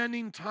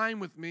spending time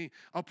with me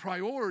a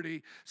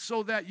priority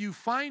so that you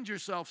find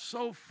yourself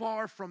so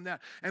far from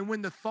that. And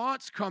when the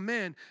thoughts come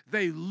in,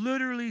 they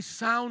literally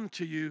sound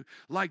to you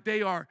like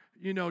they are,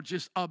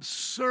 just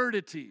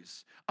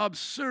absurdities.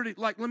 Absurdity.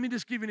 Like, let me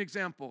just give you an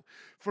example.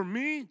 For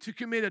me to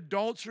commit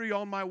adultery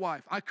on my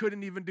wife, I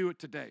couldn't even do it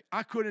today.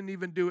 I couldn't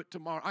even do it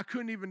tomorrow. I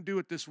couldn't even do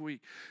it this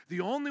week. The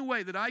only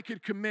way that I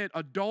could commit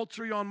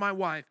adultery on my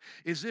wife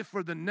is if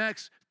for the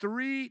next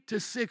 3 to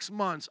 6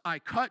 months, I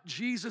cut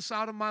Jesus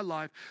out of my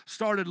life,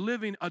 started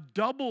living a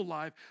double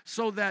life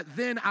so that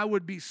then I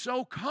would be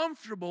so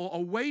comfortable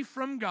away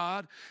from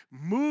God,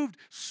 moved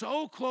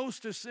so close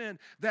to sin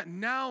that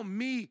now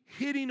me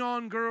hitting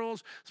on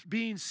girls,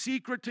 being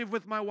secretive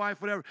with my wife,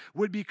 whatever,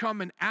 would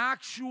become an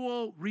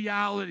actual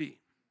reality.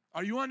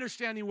 Are you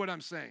understanding what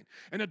I'm saying?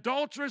 An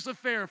adulterous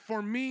affair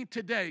for me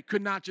today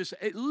could not just,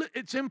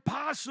 it's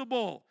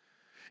impossible.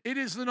 It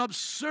is an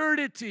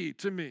absurdity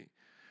to me.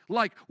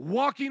 Like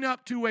walking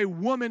up to a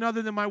woman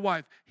other than my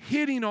wife,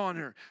 hitting on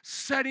her,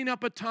 setting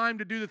up a time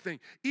to do the thing,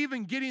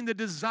 even getting the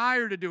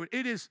desire to do it.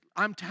 It is,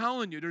 I'm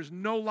telling you, there's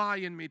no lie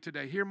in me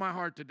today. Hear my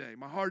heart today.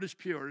 My heart is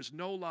pure. There's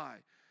no lie.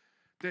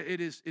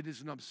 It is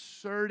an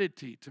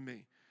absurdity to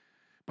me.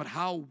 But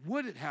how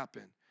would it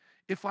happen?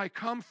 If I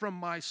come from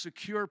my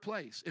secure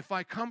place,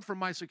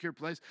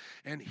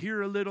 and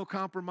here a little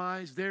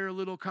compromise, there a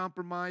little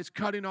compromise,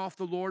 cutting off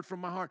the Lord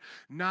from my heart,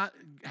 not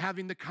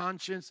having the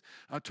conscience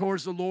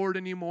towards the Lord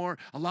anymore,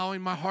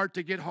 allowing my heart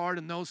to get hard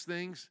and those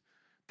things,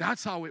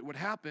 that's how it would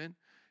happen.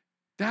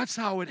 That's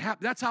how it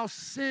happens. That's how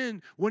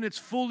sin, when it's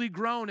fully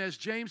grown, as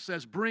James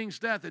says, brings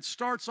death. It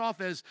starts off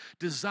as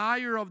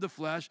desire of the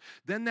flesh,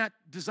 then that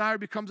desire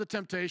becomes a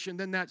temptation,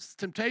 then that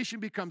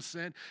temptation becomes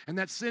sin, and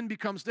that sin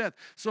becomes death.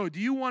 So do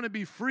you want to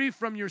be free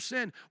from your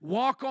sin?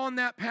 Walk on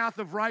that path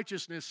of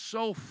righteousness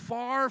so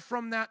far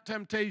from that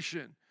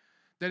temptation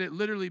that it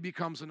literally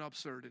becomes an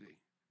absurdity.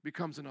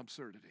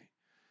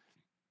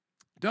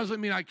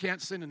 Doesn't mean I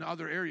can't sin in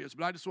other areas,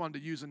 but I just wanted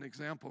to use an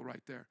example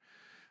right there.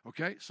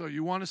 Okay, so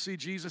you want to see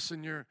Jesus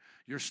in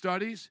your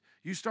studies?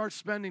 You start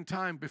spending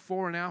time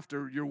before and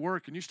after your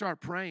work, and you start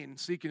praying and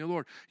seeking the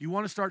Lord. You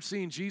want to start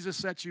seeing Jesus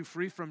set you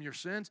free from your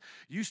sins?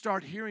 You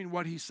start hearing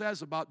what he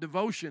says about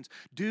devotions.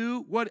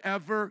 Do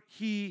whatever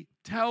he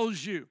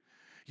tells you.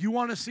 You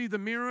want to see the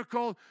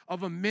miracle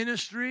of a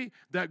ministry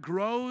that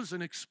grows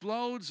and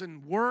explodes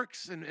and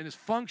works and is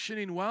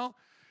functioning well?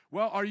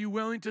 Well, are you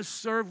willing to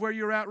serve where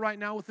you're at right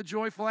now with a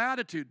joyful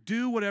attitude?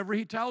 Do whatever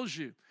he tells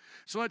you.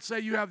 So let's say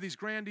you have these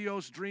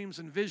grandiose dreams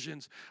and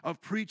visions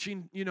of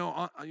preaching,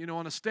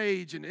 on a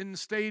stage and in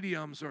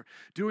stadiums or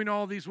doing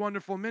all these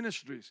wonderful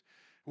ministries.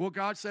 Well,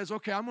 God says,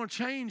 okay, I'm going to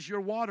change your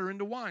water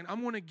into wine.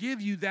 I'm going to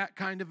give you that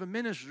kind of a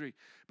ministry.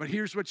 But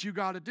here's what you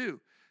got to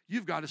do.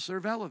 You've got to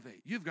serve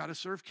Elevate. You've got to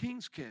serve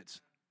King's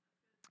Kids.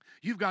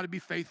 You've got to be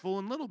faithful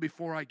in little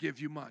before I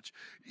give you much.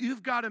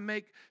 You've got to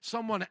make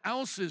someone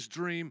else's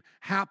dream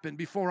happen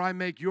before I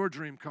make your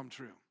dream come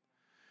true.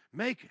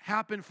 Make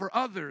happen for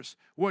others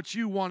what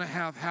you want to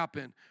have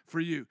happen for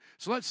you.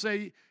 So let's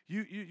say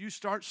you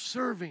start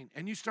serving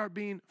and you start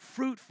being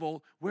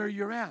fruitful where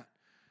you're at.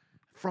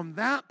 From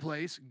that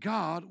place,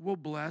 God will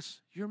bless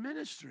your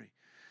ministry.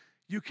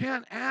 You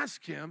can't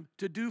ask him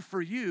to do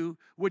for you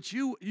what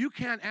you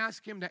can't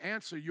ask him to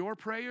answer your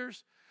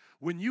prayers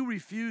when you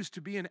refuse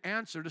to be an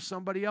answer to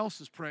somebody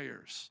else's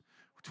prayers.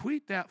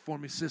 Tweet that for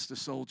me, Sister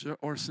Soldier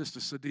or Sister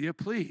Sadia,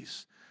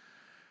 please.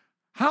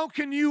 How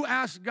can you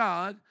ask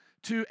God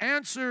to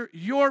answer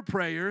your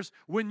prayers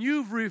when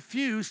you've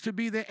refused to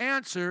be the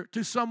answer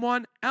to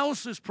someone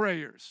else's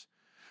prayers?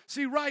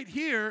 See, right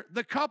here,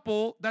 the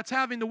couple that's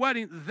having the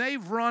wedding,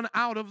 they've run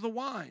out of the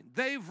wine.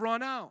 They've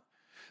run out.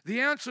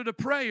 The answer to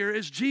prayer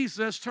is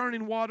Jesus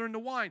turning water into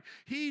wine.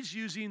 He's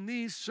using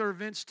these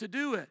servants to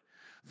do it.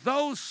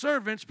 Those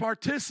servants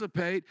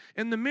participate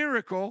in the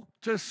miracle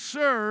to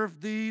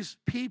serve these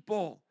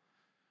people.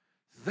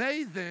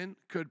 They then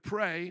could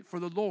pray for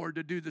the Lord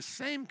to do the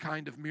same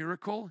kind of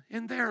miracle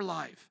in their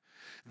life.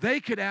 They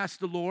could ask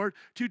the Lord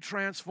to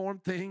transform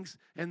things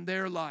in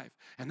their life.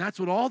 And that's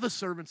what all the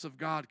servants of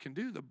God can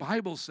do. The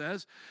Bible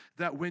says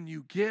that when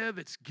you give,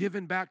 it's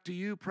given back to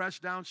you,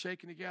 pressed down,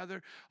 shaken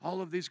together.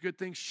 All of these good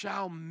things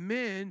shall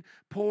men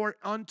pour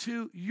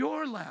unto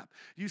your lap.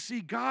 You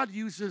see, God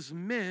uses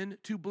men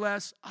to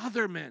bless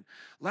other men.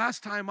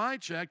 Last time I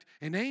checked,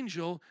 an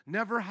angel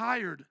never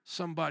hired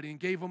somebody and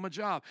gave them a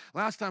job.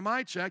 Last time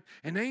I checked,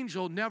 an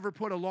angel never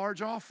put a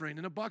large offering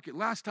in a bucket.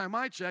 Last time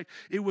I checked,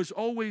 it was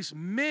always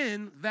men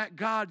that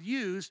God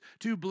used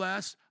to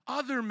bless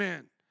other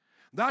men.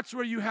 That's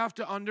where you have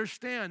to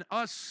understand.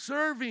 Us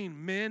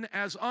serving men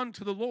as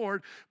unto the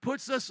Lord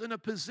puts us in a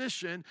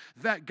position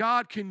that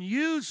God can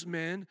use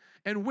men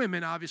and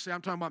women, obviously,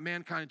 I'm talking about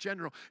mankind in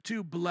general,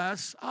 to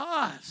bless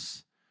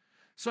us.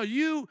 So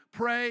you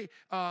pray,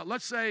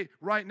 let's say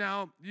right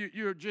now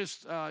you're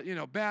just,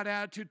 bad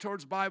attitude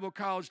towards Bible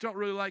college, don't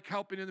really like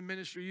helping in the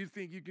ministry, you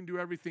think you can do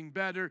everything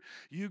better.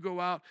 You go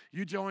out,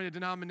 you join a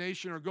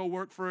denomination or go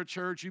work for a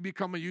church, you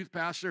become a youth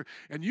pastor,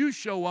 and you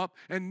show up,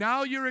 and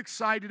now you're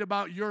excited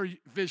about your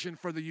vision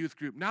for the youth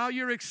group. Now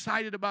you're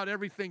excited about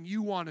everything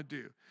you want to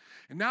do.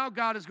 And now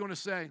God is going to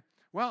say,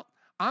 well,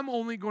 I'm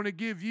only going to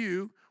give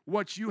you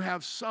what you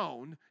have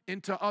sown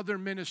into other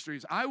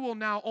ministries. I will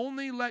now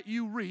only let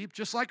you reap,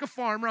 just like a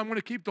farmer. I'm going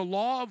to keep the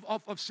law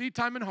of seed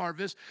time and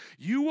harvest.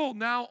 You will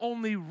now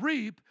only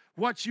reap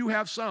what you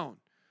have sown.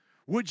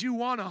 Would you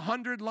want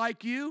 100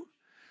 like you?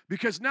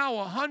 Because now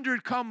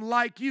 100 come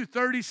like you,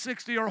 30,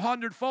 60, or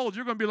 100-fold.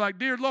 You're going to be like,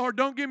 dear Lord,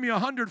 don't give me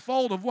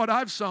 100-fold of what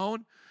I've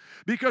sown.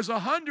 Because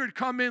 100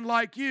 come in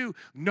like you,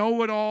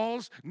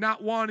 know-it-alls,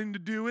 not wanting to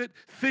do it,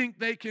 think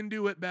they can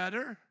do it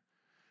better.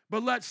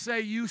 But let's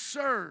say you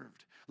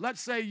served. Let's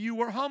say you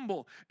were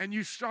humble and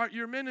you start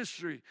your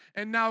ministry.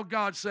 And now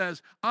God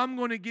says, I'm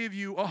going to give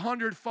you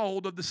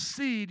 100-fold of the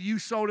seed you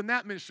sowed in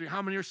that ministry.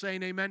 How many are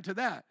saying amen to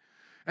that?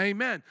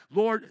 Amen.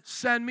 Lord,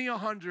 send me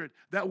 100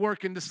 that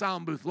work in the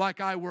sound booth like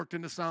I worked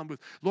in the sound booth.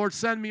 Lord,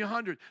 send me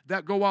 100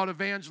 that go out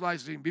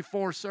evangelizing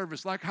before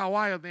service like how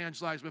I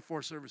evangelized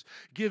before service.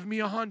 Give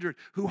me 100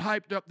 who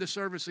hyped up the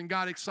service and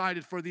got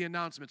excited for the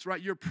announcements,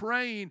 right? You're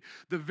praying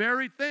the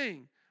very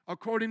thing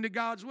according to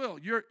God's will.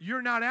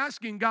 You're not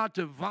asking God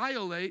to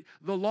violate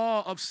the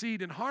law of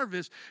seed and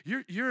harvest.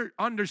 You're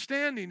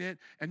understanding it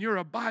and you're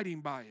abiding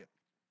by it.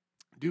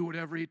 Do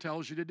whatever He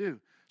tells you to do.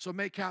 So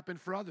make happen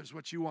for others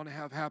what you want to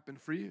have happen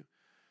for you.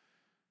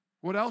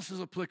 What else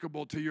is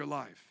applicable to your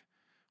life?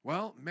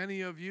 Well,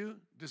 many of you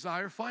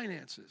desire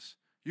finances.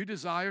 You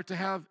desire to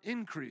have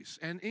increase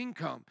and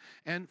income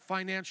and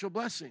financial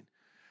blessing.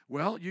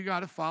 Well, you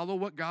got to follow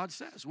what God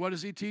says. What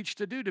does He teach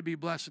to do to be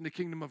blessed in the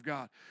kingdom of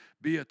God?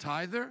 Be a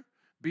tither,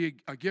 be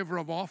a giver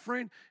of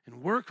offering,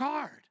 and work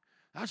hard.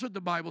 That's what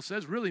the Bible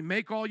says. Really,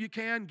 make all you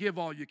can, give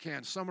all you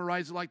can.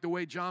 Summarize it like the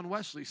way John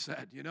Wesley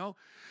said,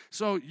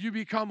 So you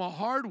become a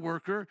hard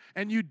worker,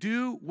 and you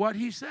do what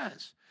He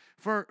says.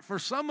 For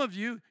some of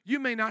you, you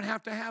may not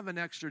have to have an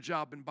extra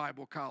job in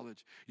Bible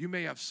college. You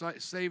may have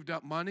saved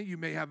up money. You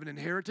may have an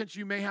inheritance.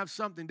 You may have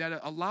something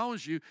that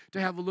allows you to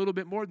have a little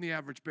bit more than the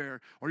average bearer.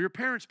 Or your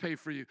parents pay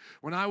for you.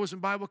 When I was in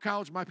Bible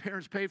college, my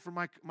parents paid for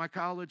my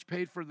college,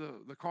 paid for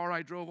the car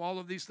I drove, all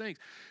of these things.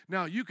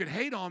 Now, you could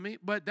hate on me,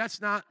 but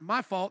that's not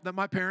my fault that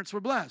my parents were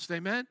blessed.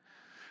 Amen?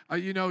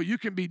 You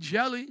can be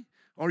jelly,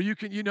 or you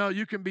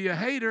can be a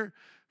hater,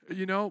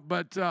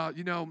 but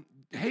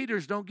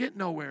haters don't get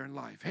nowhere in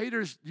life.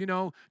 Haters,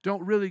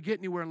 don't really get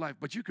anywhere in life,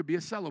 but you could be a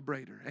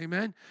celebrator.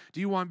 Amen?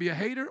 Do you want to be a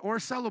hater or a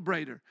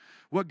celebrator?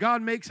 What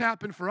God makes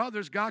happen for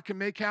others, God can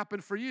make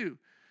happen for you.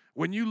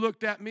 When you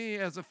looked at me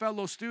as a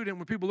fellow student,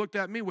 when people looked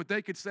at me, what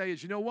they could say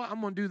is, you know what, I'm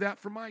going to do that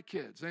for my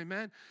kids.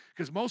 Amen?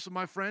 Because most of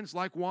my friends,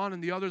 like Juan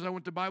and the others I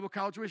went to Bible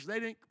college with,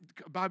 they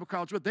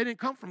didn't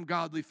come from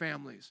godly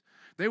families.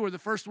 They were the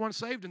first ones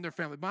saved in their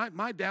family.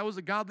 My dad was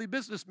a godly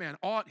businessman.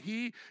 Ought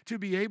he to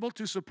be able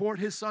to support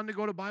his son to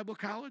go to Bible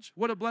college?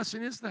 What a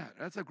blessing is that?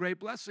 That's a great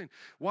blessing.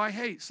 Why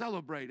hate?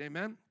 Celebrate.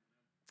 Amen?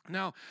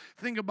 Now,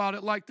 think about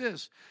it like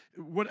this.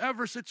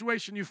 Whatever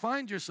situation you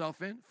find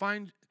yourself in,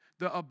 find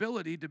the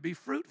ability to be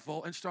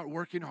fruitful and start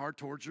working hard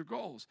towards your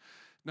goals.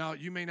 Now,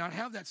 you may not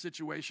have that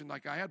situation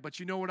like I had, but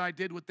you know what I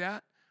did with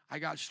that? I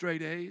got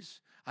straight A's.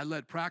 I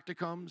led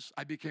practicums.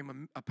 I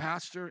became a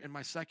pastor in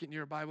my second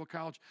year of Bible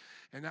college,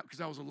 and that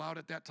because I was allowed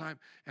at that time,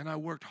 and I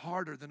worked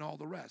harder than all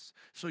the rest.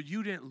 So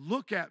you didn't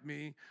look at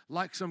me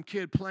like some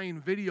kid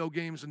playing video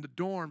games in the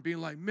dorm, being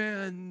like,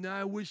 man,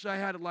 I wish I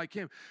had it like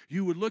him.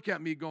 You would look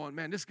at me going,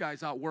 man, this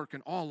guy's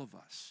outworking all of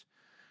us.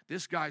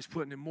 This guy's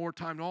putting in more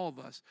time than all of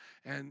us.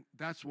 And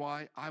that's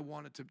why that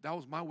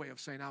was my way of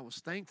saying I was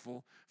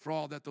thankful for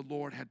all that the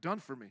Lord had done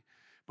for me.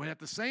 But at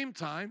the same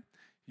time,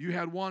 you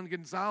had Juan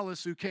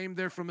Gonzalez who came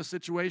there from a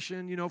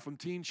situation, from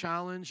Teen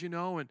Challenge,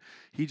 and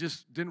he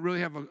just didn't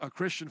really have a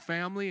Christian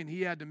family, and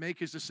he had to make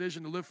his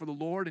decision to live for the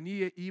Lord, and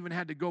he even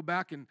had to go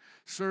back and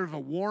serve a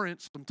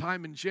warrant some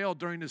time in jail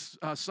during his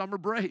summer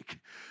break.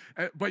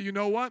 But you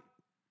know what?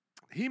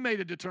 He made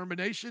a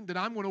determination that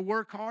I'm going to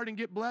work hard and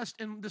get blessed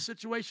in the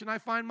situation I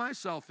find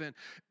myself in.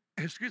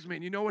 Excuse me.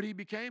 And you know what he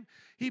became?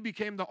 He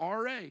became the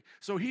RA.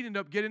 So he ended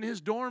up getting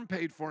his dorm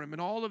paid for him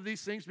and all of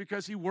these things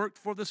because he worked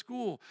for the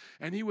school.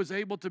 And he was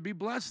able to be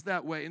blessed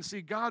that way. And see,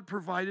 God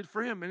provided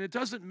for him. And it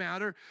doesn't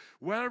matter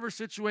whatever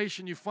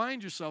situation you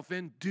find yourself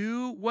in,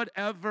 do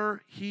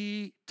whatever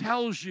He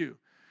tells you.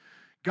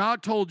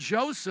 God told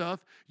Joseph,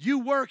 you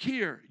work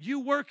here. You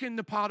work in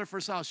the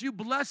Potiphar's house. You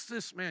bless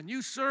this man.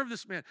 You serve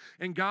this man.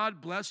 And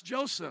God blessed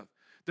Joseph.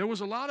 There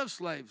was a lot of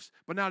slaves,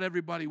 but not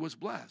everybody was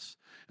blessed.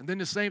 And then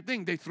the same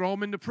thing, they throw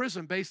him into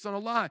prison based on a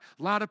lie.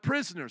 A lot of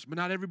prisoners, but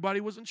not everybody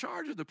was in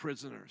charge of the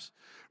prisoners,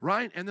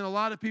 right? And then a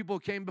lot of people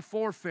came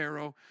before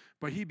Pharaoh,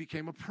 but he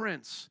became a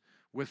prince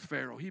with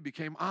Pharaoh. He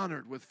became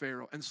honored with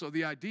Pharaoh. And so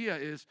the idea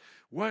is,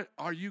 what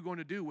are you going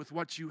to do with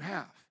what you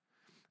have?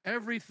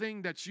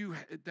 Everything that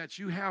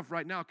you have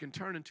right now can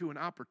turn into an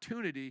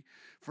opportunity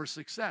for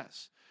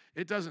success.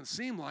 It doesn't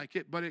seem like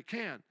it, but it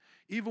can.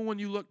 Even when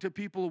you look to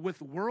people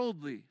with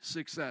worldly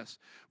success,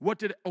 what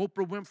did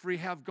Oprah Winfrey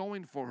have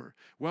going for her?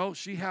 Well,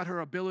 she had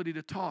her ability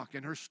to talk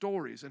and her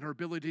stories and her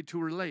ability to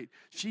relate.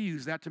 She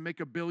used that to make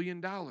 $1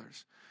 billion.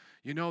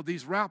 You know,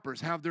 these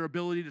rappers have their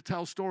ability to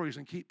tell stories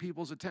and keep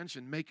people's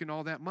attention, making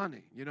all that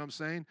money. You know what I'm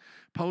saying?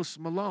 Post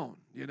Malone,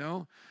 you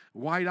know,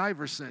 White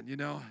Iverson, you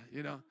know.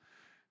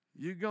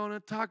 You're going to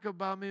talk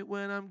about me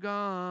when I'm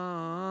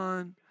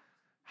gone.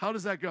 How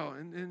does that go?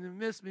 And you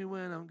miss me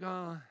when I'm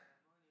gone.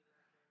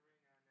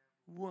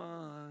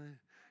 Why?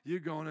 You're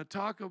going to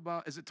talk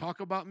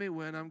about me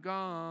when I'm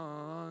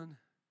gone?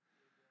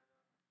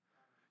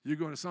 You're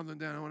going to something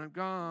down when I'm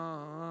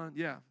gone.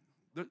 Yeah.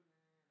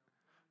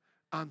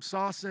 I'm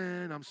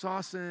saucing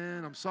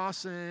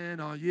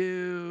on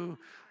you.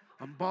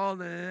 I'm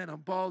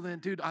balling.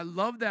 Dude, I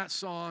love that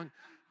song.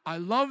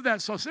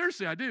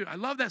 Seriously, I do. I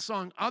love that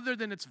song other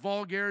than its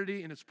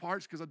vulgarity and its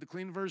parts because of the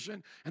clean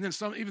version. And then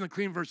even the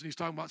clean version, he's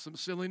talking about some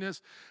silliness.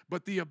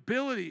 But the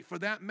ability for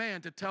that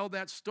man to tell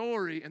that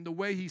story and the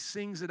way he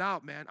sings it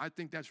out, man, I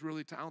think that's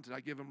really talented.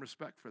 I give him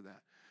respect for that.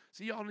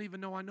 See, y'all don't even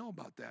know I know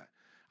about that.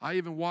 I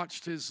even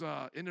watched his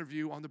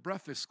interview on the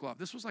Breakfast Club.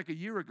 This was like a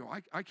year ago.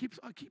 I keep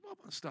up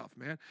on stuff,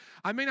 man.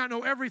 I may not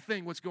know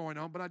everything what's going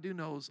on, but I do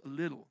know a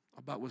little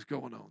about what's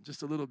going on,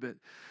 just a little bit.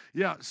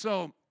 Yeah,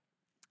 so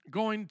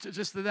going to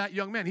just to that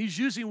young man, he's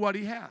using what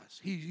he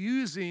has.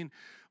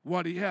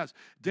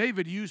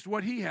 David used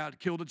what he had,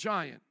 killed a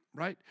giant,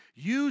 right?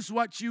 Use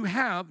what you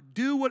have.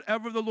 Do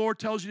whatever the Lord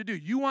tells you to do.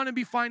 You want to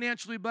be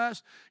financially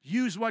blessed?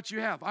 Use what you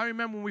have. I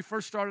remember when we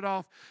first started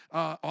off,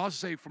 I'll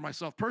say for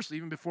myself personally,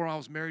 even before I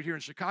was married here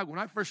in Chicago, when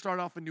I first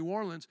started off in New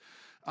Orleans,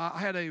 I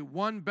had a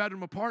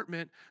one-bedroom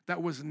apartment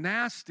that was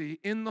nasty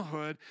in the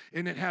hood,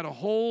 and it had a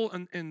hole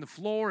in the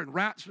floor, and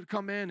rats would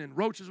come in, and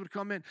roaches would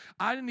come in.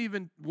 I didn't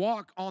even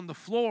walk on the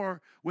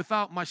floor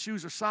without my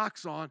shoes or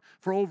socks on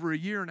for over a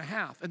year and a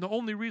half. And the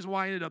only reason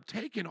why I ended up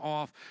taking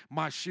off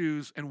my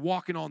shoes and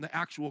walking on the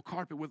actual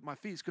carpet with my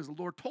feet is because the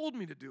Lord told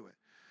me to do it.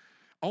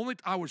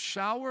 I would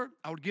shower,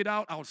 I would get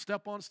out, I would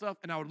step on stuff,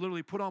 and I would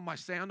literally put on my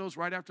sandals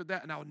right after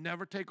that, and I would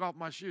never take off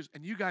my shoes.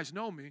 And you guys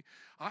know me,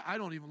 I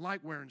don't even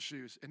like wearing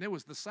shoes. And it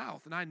was the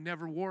South, and I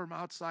never wore them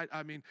outside.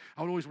 I mean,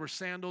 I would always wear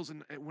sandals,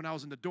 and when I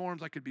was in the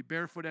dorms, I could be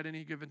barefoot at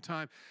any given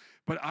time.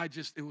 But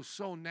it was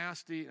so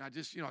nasty, and I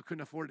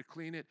couldn't afford to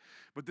clean it.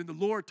 But then the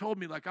Lord told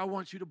me, I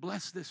want you to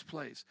bless this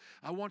place.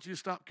 I want you to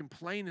stop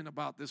complaining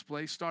about this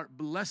place, start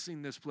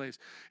blessing this place.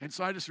 And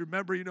so I just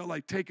remember,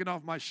 taking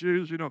off my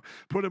shoes,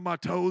 putting my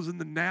toes in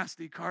the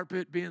nasty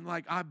carpet, being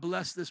like, I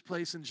bless this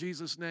place in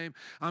Jesus' name.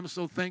 I'm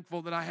so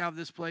thankful that I have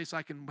this place.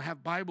 I can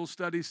have Bible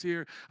studies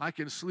here. I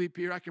can sleep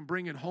here. I can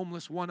bring in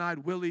homeless one-eyed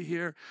Willie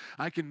here.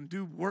 I can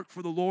do work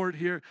for the Lord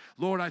here.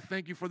 Lord, I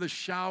thank you for the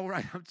shower.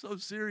 I'm so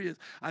serious.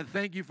 I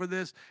thank you for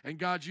this. And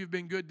God, you've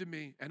been good to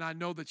me. And I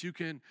know that you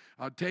can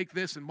take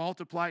this and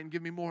multiply it and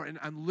give me more. And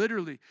I'm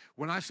literally,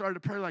 when I started to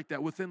pray like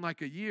that, within a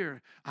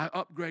year, I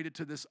upgraded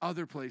to this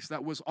other place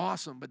that was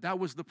awesome. But that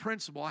was the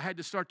principle. I had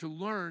to start to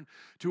learn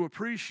to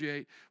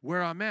appreciate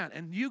where I'm at.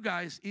 And you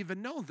guys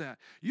even know that.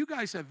 You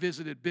guys have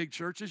visited big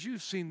churches.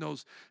 You've seen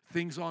those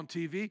things on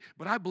TV.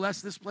 But I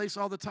bless this place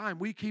all the time.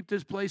 We keep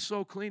this place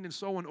so clean and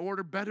so in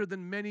order, better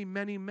than many,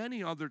 many,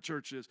 many other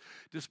churches,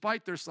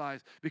 despite their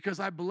size, because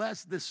I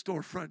bless this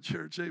storefront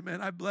church.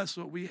 Amen. I bless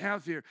what we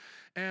have here.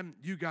 And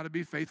you got to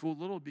be faithful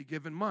little, be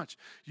given much.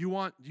 You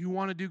want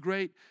to do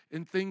great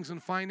in things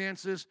and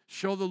finances,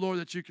 show the Lord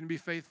that you can be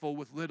faithful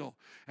with little.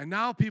 And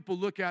now people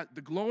look at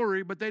the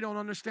glory, but they don't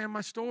understand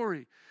my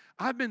story.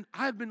 I've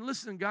been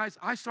listening, guys.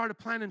 I started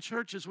planting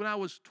churches when I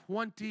was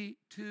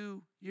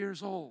 22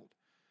 years old.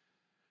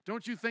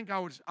 Don't you think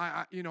I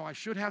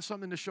should have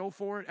something to show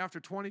for it after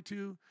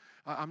 22?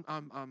 I'm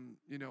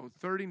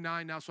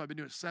 39 now, so I've been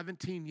doing it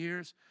 17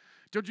 years.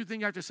 Don't you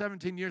think after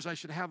 17 years I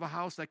should have a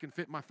house that can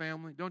fit my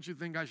family? Don't you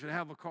think I should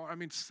have a car?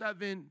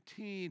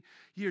 17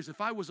 years.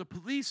 If I was a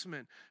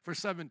policeman for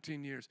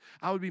 17 years,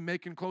 I would be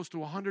making close to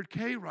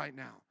 $100K right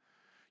now.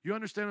 You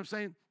understand what I'm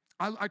saying?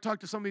 I talked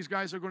to some of these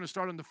guys that are going to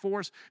start on the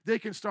force. They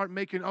can start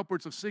making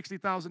upwards of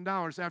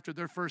 $60,000 after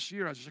their first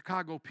year as a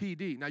Chicago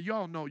PD. Now,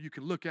 y'all know, you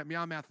can look at me.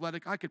 I'm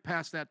athletic. I could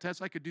pass that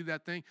test. I could do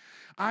that thing.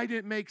 I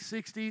didn't make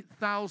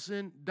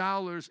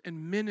 $60,000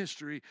 in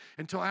ministry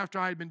until after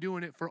I had been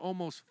doing it for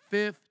almost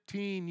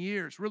 15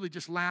 years, really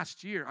just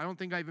last year. I don't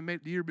think I even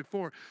made it the year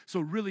before. So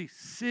really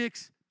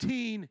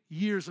 16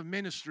 years of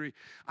ministry,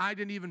 I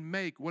didn't even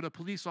make what a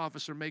police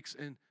officer makes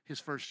in his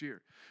first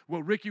year.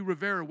 Well, Ricky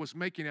Rivera was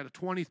making at a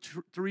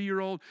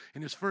 23-year-old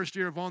in his first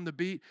year of On the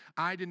Beat.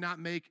 I did not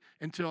make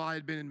until I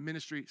had been in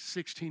ministry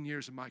 16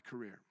 years of my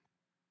career.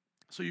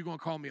 So you're going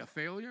to call me a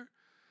failure?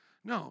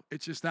 No,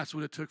 it's just that's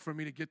what it took for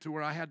me to get to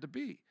where I had to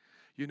be.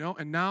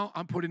 And now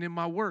I'm putting in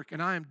my work,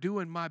 and I am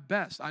doing my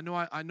best. I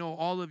know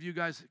all of you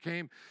guys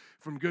came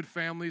from good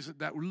families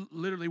that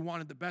literally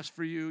wanted the best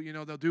for you. You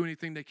know, they'll do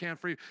anything they can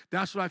for you.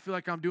 That's what I feel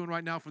like I'm doing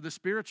right now for the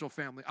spiritual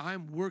family.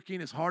 I'm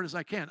working as hard as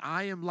I can.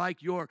 I am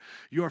like your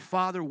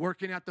father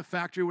working at the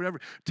factory,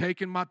 whatever,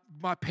 taking my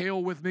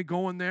pail with me,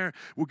 going there.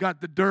 We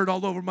got the dirt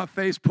all over my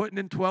face, putting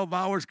in 12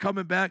 hours,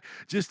 coming back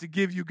just to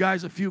give you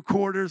guys a few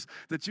quarters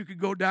that you could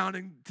go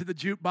down to the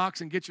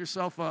jukebox and get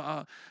yourself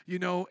a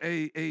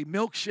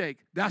milkshake.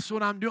 That's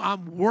what I'm doing.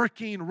 I'm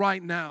working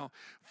right now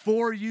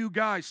for you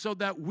guys so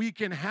that we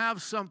can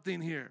have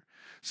something here,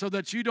 so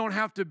that you don't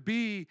have to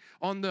be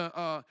on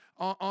the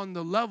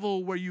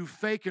level where you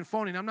fake and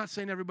phony. And I'm not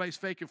saying everybody's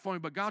fake and phony,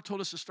 but God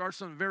told us to start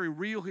something very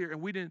real here,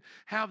 and we didn't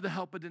have the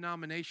help of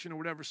denomination or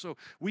whatever, so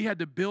we had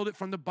to build it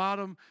from the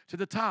bottom to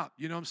the top,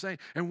 you know what I'm saying?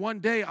 And one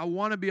day I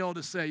want to be able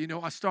to say, you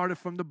know, I started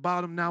from the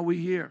bottom, now we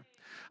here.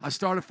 I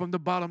started from the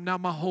bottom, now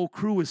my whole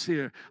crew is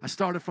here. I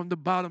started from the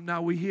bottom,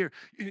 now we here.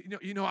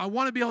 You know, I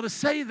want to be able to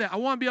say that. I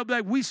want to be able to be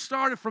like, we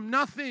started from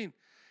nothing,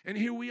 and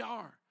here we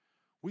are.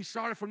 We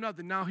started from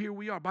nothing. Now here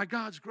we are. By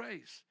God's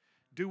grace,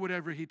 do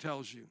whatever he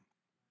tells you.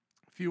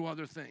 A few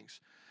other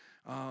things.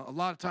 A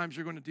lot of times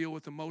you're going to deal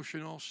with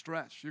emotional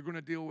stress. You're going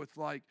to deal with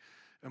like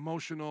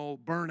emotional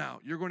burnout.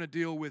 You're going to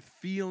deal with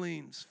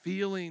feelings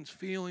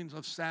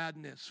of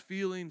sadness,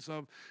 feelings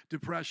of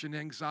depression,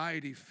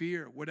 anxiety,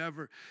 fear,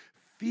 whatever.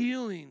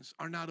 Feelings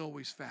are not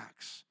always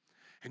facts.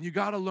 And you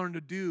got to learn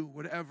to do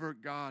whatever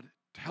God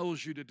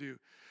tells you to do.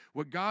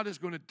 What God is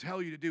going to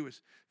tell you to do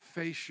is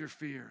face your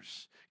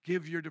fears.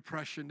 Give your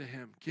depression to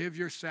him. Give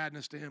your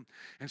sadness to him.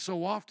 And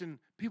so often,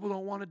 people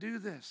don't want to do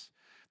this.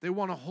 They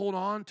want to hold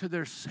on to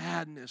their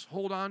sadness,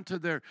 hold on to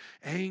their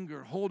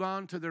anger, hold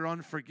on to their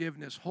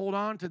unforgiveness, hold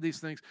on to these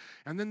things.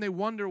 And then they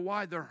wonder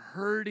why they're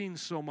hurting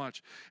so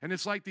much. And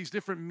it's like these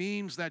different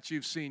memes that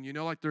you've seen, you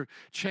know, like they're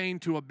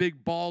chained to a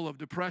big ball of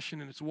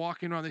depression and it's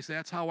walking around. They say,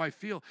 that's how I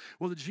feel.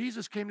 Well,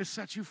 Jesus came to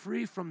set you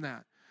free from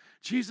that.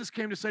 Jesus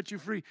came to set you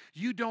free.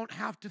 You don't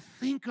have to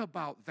think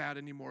about that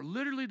anymore.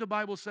 Literally, the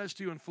Bible says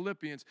to you in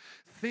Philippians,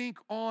 think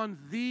on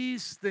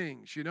these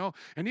things, you know.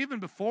 And even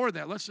before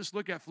that, let's just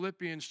look at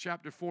Philippians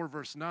chapter 4,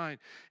 verse 9.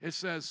 It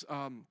says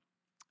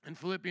in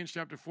Philippians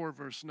chapter 4,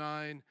 verse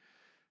 9,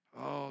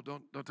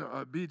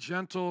 be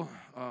gentle,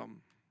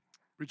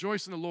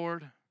 rejoice in the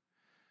Lord.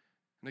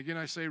 And again,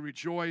 I say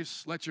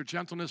rejoice. Let your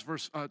gentleness,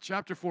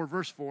 chapter 4,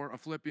 verse 4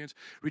 of Philippians.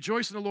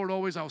 Rejoice in the Lord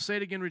always. I'll say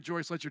it again,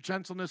 rejoice. Let your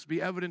gentleness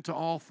be evident to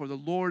all, for the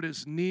Lord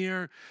is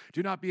near.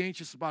 Do not be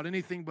anxious about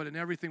anything, but in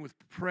everything with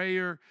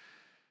prayer.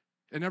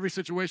 In every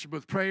situation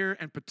with prayer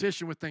and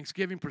petition with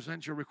thanksgiving,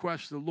 present your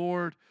requests to the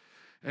Lord.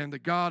 And the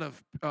God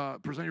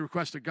of, present your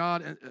requests to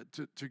God,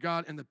 and to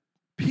God, and the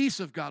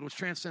peace of God, which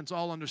transcends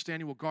all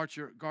understanding, will guard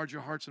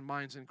your hearts and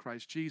minds in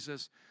Christ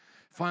Jesus.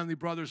 Finally,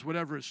 brothers,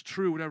 whatever is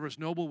true, whatever is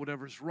noble,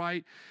 whatever is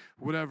right,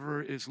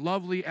 whatever is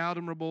lovely,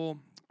 admirable,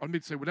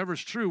 whatever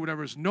is true,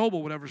 whatever is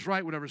noble, whatever is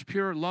right, whatever is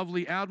pure,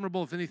 lovely,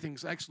 admirable, if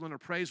anything's excellent or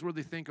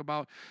praiseworthy, think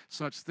about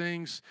such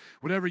things.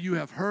 Whatever you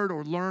have heard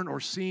or learned or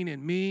seen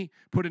in me,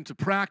 put into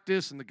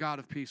practice, and the God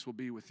of peace will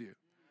be with you.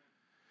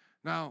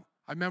 Now,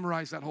 I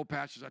memorized that whole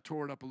passage. I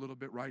tore it up a little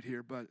bit right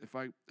here, but if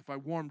I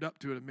warmed up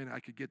to it a minute,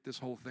 I could get this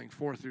whole thing,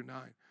 4 through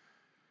 9.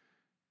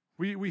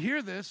 We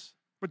hear this,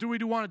 but do we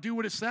want to do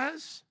what it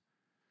says?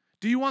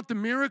 Do you want the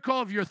miracle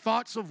of your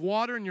thoughts of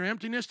water and your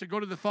emptiness to go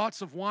to the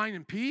thoughts of wine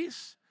and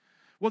peace?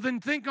 Well,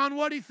 then think on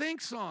what he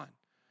thinks on.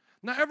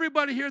 Now,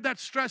 everybody here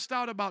that's stressed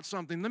out about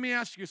something, let me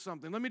ask you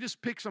something. Let me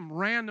just pick some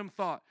random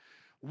thought.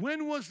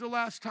 When was the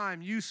last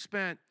time you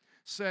spent,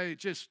 say,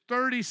 just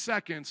 30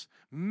 seconds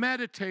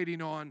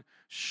meditating on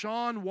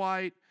Shaun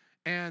White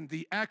and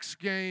the X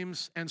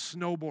Games and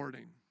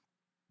snowboarding?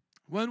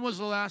 When was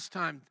the last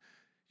time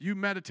you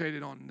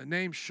meditated on the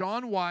name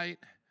Shaun White,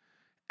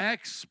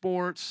 X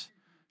Sports,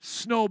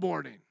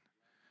 snowboarding?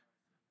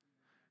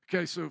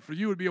 Okay, so for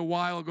you it would be a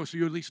while ago, so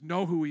you at least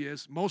know who he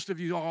is. Most of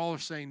you all are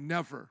saying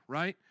never,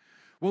 right?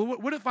 Well,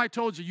 what if I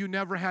told you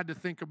never had to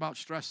think about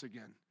stress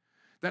again?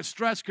 That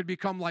stress could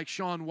become like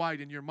Shaun White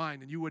in your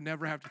mind, and you would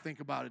never have to think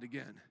about it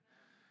again.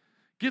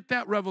 Get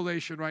that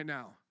revelation right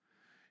now.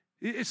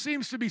 It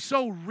seems to be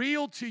so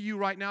real to you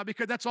right now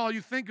because that's all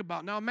you think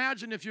about. Now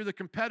imagine if you're the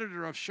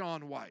competitor of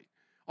Shaun White.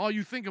 All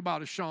you think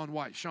about is Shaun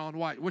White, Shaun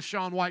White. What's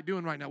Shaun White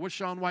doing right now? What's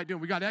Shaun White doing?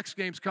 We got X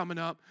Games coming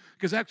up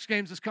because X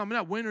Games is coming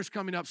up. Winter's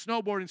coming up.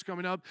 Snowboarding's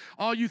coming up.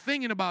 All you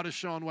thinking about is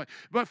Shaun White.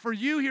 But for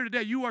you here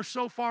today, you are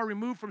so far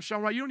removed from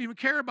Shaun White. You don't even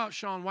care about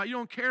Shaun White. You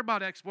don't care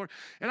about X Sport.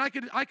 And I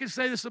could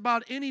say this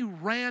about any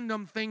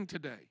random thing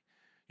today.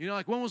 You know,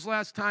 like when was the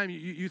last time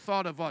you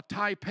thought of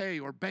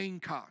Taipei or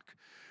Bangkok?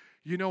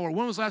 You know, or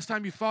when was the last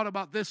time you thought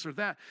about this or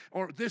that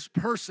or this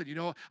person? You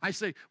know, I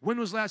say, when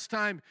was the last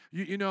time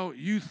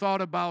you thought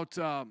about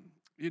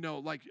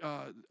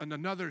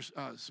another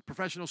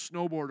professional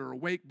snowboarder or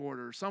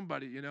wakeboarder or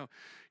somebody? You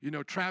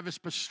know, Travis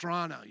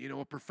Pastrana,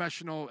 a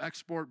professional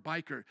export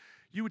biker.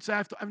 You would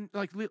say,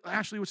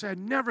 Ashley would say, I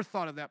never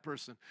thought of that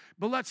person.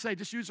 But let's say,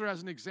 just use her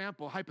as an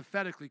example,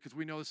 hypothetically, because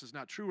we know this is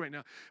not true right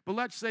now. But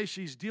let's say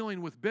she's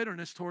dealing with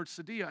bitterness towards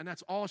Sadia, and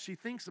that's all she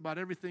thinks about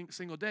every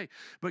single day.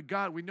 But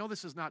God, we know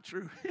this is not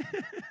true.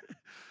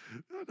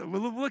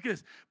 Look at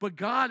this. But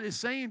God is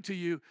saying to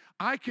you,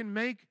 I can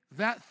make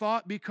that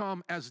thought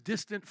become as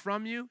distant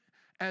from you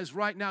as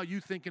right now you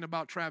thinking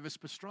about Travis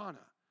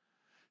Pastrana.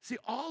 See,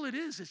 all it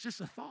is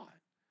just a thought.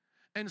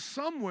 And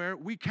somewhere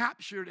we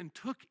captured and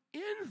took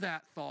in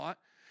that thought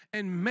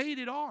and made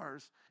it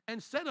ours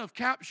instead of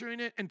capturing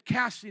it and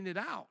casting it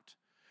out.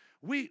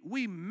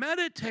 We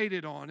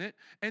meditated on it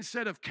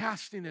instead of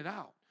casting it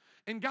out.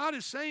 And God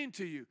is saying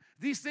to you,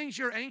 these things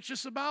you're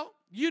anxious about,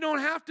 you don't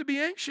have to be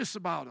anxious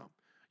about them.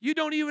 You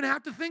don't even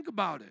have to think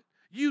about it.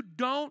 You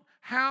don't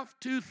have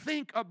to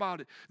think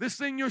about it. This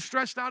thing you're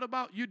stressed out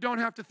about, you don't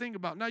have to think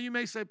about. Now, you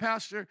may say,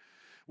 Pastor,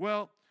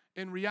 well,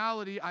 in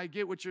reality, I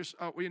get what you're,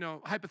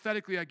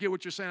 hypothetically, I get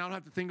what you're saying. I don't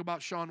have to think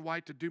about Shaun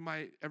White to do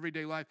my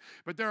everyday life.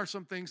 But there are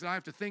some things that I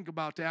have to think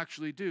about to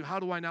actually do. How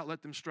do I not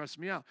let them stress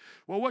me out?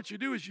 Well, what you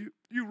do is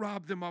you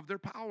rob them of their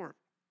power.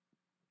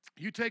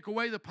 You take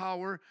away the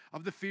power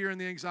of the fear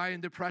and the anxiety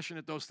and depression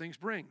that those things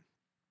bring.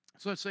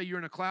 So let's say you're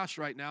in a class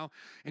right now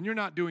and you're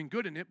not doing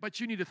good in it, but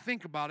you need to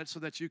think about it so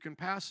that you can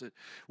pass it.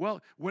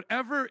 Well,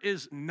 whatever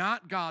is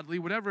not godly,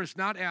 whatever is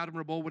not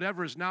admirable,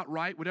 whatever is not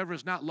right, whatever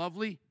is not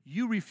lovely,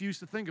 you refuse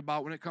to think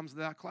about when it comes to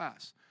that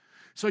class.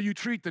 So you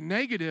treat the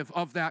negative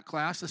of that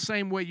class the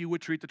same way you would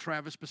treat the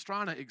Travis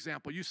Pastrana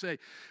example. You say,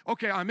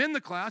 okay, I'm in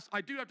the class.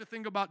 I do have to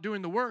think about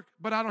doing the work,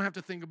 but I don't have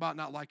to think about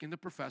not liking the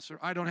professor.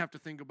 I don't have to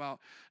think about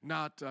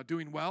not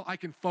doing well. I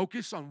can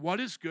focus on what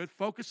is good,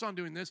 focus on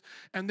doing this,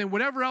 and then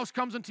whatever else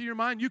comes into your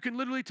mind, you can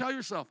literally tell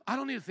yourself, I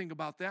don't need to think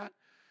about that.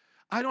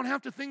 I don't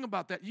have to think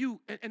about that.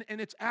 And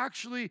it's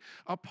actually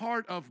a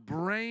part of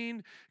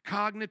brain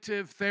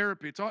cognitive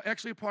therapy. It's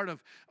actually a part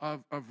of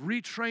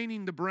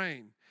retraining the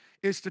brain.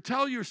 Is to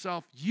tell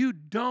yourself you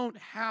don't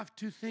have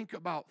to think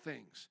about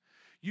things.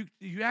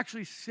 You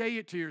actually say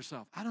it to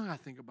yourself. I don't have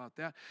to think about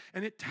that.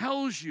 And it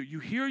tells you. You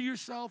hear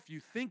yourself,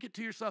 you think it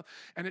to yourself,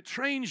 and it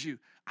trains you.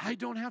 I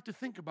don't have to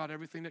think about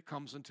everything that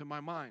comes into my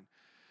mind.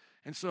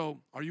 And so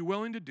are you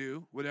willing to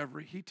do whatever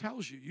he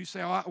tells you? You say,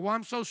 well,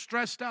 I'm so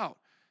stressed out.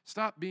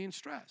 Stop being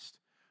stressed.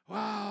 Well,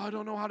 I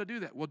don't know how to do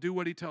that. Well, do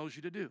what he tells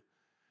you to do.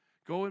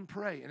 Go and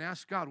pray and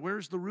ask God,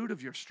 where's the root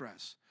of your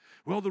stress?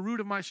 Well, the root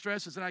of my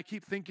stress is that I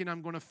keep thinking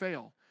I'm going to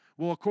fail.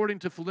 Well, according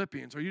to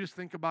Philippians, are you just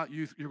think about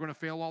you're going to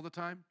fail all the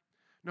time?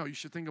 No, you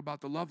should think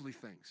about the lovely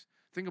things.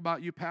 Think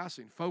about you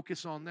passing.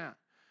 Focus on that.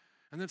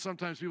 And then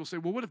sometimes people say,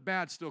 well, what if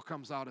bad still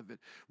comes out of it?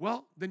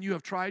 Well, then you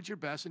have tried your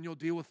best and you'll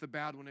deal with the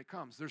bad when it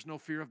comes. There's no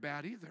fear of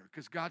bad either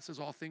because God says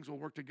all things will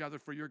work together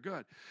for your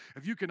good.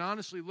 If you can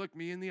honestly look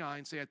me in the eye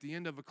and say at the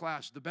end of a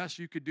class, the best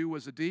you could do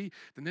was a D,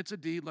 then it's a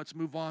D. Let's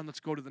move on. Let's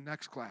go to the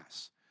next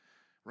class,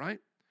 right?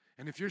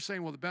 And if you're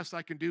saying, well, the best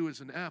I can do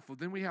is an F, well,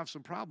 then we have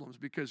some problems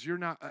because you're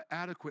not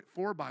adequate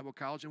for Bible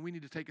college, and we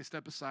need to take a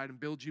step aside and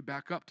build you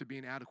back up to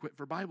being adequate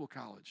for Bible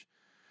college.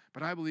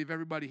 But I believe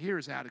everybody here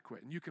is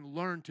adequate, and you can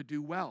learn to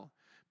do well.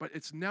 But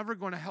it's never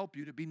going to help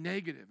you to be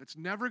negative. It's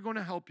never going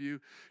to help you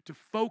to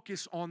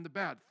focus on the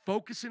bad.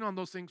 Focusing on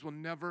those things will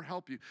never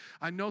help you.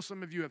 I know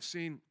some of you have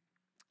seen,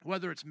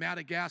 whether it's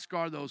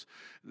Madagascar,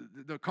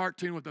 the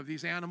cartoon with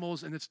these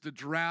animals, and it's the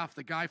giraffe,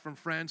 the guy from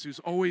Friends who's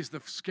always the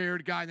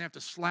scared guy, and they have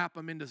to slap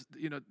him into,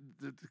 to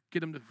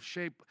get him to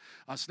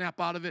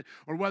snap out of it.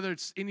 Or whether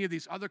it's any of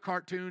these other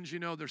cartoons,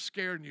 they're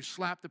scared and you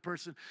slap the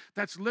person.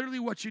 That's literally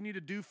what you need to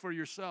do for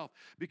yourself.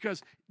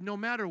 Because no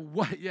matter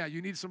what,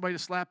 you need somebody to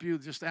slap you,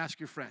 just ask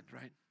your friend,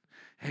 right?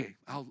 Hey,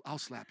 I'll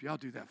slap you. I'll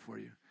do that for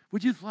you.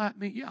 Would you slap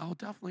me? Yeah, I'll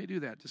definitely do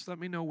that. Just let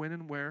me know when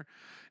and where,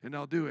 and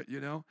I'll do it,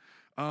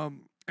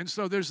 And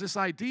so there's this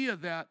idea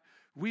that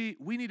we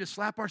need to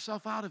slap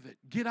ourselves out of it,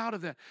 get out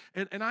of that.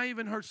 And I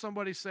even heard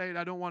somebody say, and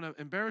I don't want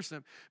to embarrass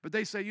them, but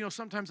they say,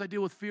 sometimes I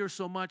deal with fear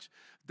so much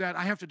that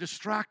I have to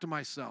distract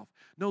myself.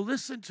 No,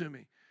 listen to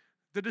me.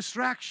 The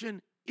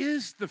distraction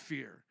is the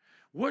fear.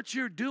 What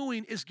you're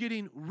doing is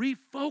getting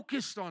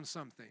refocused on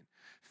something.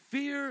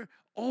 Fear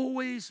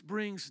always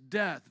brings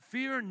death.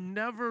 Fear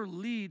never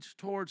leads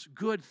towards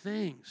good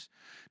things.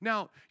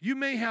 Now, you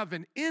may have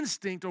an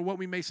instinct, or what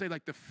we may say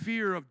like the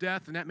fear of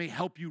death, and that may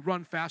help you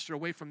run faster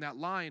away from that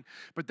line,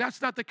 but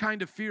that's not the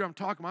kind of fear I'm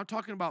talking about. I'm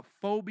talking about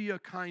phobia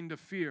kind of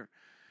fear.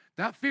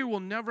 That fear will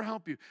never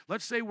help you.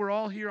 Let's say we're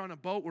all here on a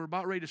boat. We're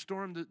about ready to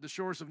storm the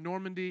shores of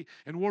Normandy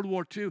in World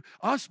War II.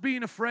 Us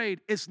being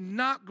afraid is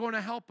not going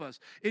to help us.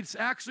 It's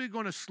actually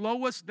going to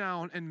slow us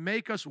down and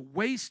make us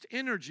waste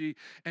energy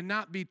and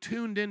not be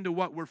tuned into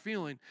what we're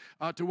feeling,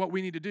 to what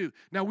we need to do.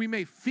 Now, we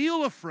may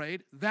feel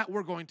afraid that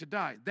we're going to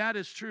die. That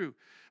is true.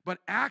 But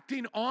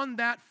acting on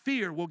that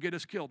fear will get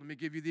us killed. Let me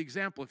give you the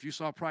example. If you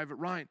saw Private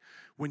Ryan,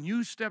 when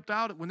they stepped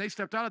out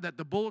of that,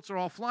 the bullets are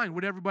all flying.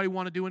 What did everybody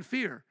want to do in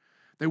fear?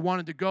 They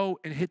wanted to go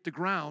and hit the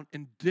ground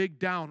and dig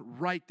down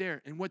right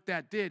there. And what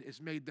that did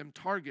is made them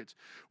targets.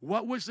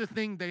 What was the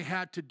thing they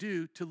had to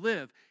do to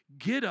live?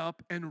 Get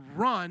up and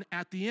run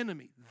at the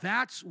enemy.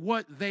 That's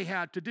what they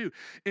had to do.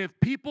 If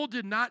people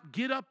did not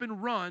get up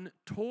and run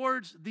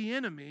towards the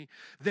enemy,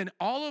 then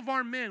all of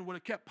our men would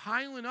have kept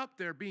piling up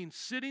there being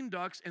sitting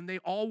ducks, and they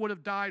all would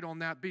have died on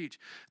that beach.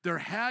 There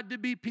had to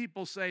be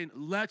people saying,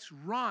 let's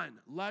run,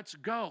 let's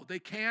go. They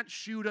can't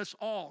shoot us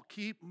all.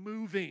 Keep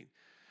moving.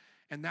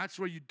 And that's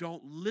where you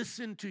don't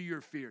listen to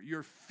your fear.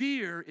 Your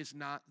fear is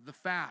not the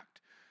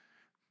fact.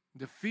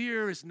 The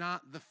fear is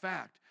not the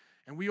fact.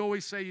 And we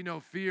always say,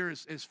 fear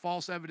is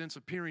false evidence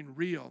appearing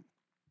real.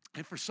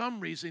 And for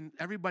some reason,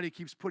 everybody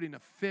keeps putting a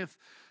fifth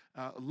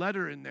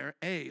letter in there,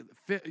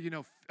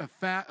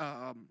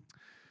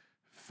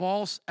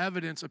 false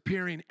evidence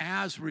appearing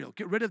as real.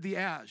 Get rid of the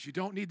as. You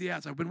don't need the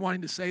as. I've been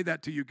wanting to say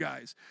that to you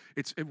guys.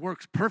 It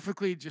works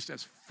perfectly just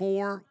as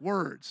 4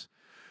 words.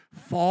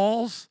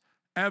 False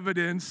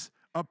evidence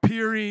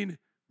appearing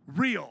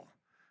real.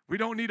 We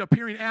don't need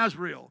appearing as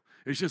real.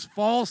 It's just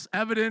false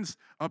evidence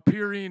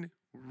appearing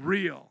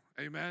real.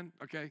 Amen?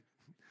 Okay?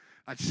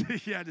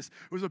 It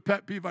was a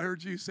pet peeve I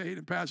heard you say it,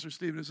 and Pastor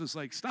Stephen is just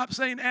like, stop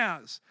saying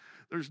as.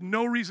 There's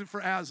no reason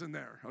for as in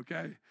there,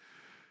 okay?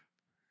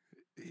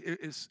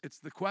 It's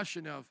the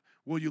question of,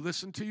 will you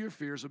listen to your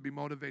fears or be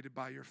motivated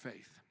by your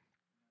faith?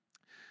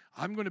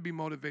 I'm going to be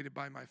motivated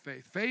by my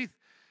faith. Faith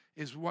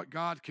is what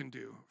God can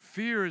do.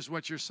 Fear is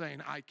what you're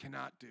saying I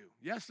cannot do.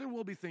 Yes, there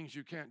will be things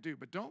you can't do,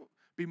 but don't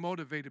be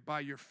motivated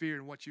by your fear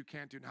and what you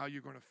can't do and how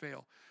you're going to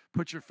fail.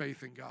 Put your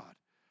faith in God.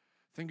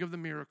 Think of the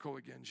miracle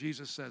again.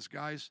 Jesus says,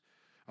 guys,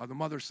 the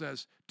mother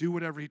says, do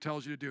whatever he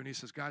tells you to do. And he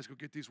says, guys, go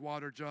get these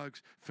water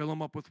jugs, fill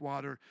them up with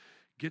water,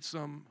 get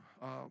some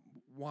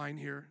wine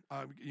here,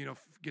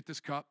 get this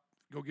cup,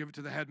 go give it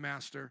to the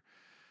headmaster.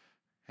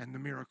 And the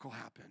miracle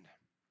happened.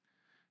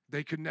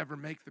 They could never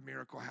make the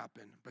miracle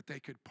happen, but they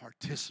could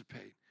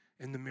participate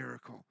in the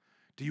miracle.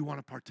 Do you want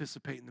to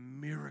participate in the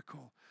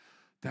miracle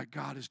that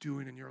God is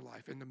doing in your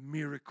life? And the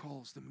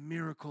miracles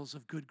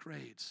of good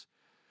grades,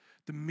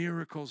 the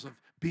miracles of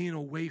being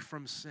away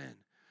from sin,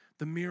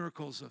 the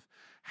miracles of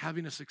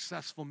having a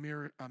successful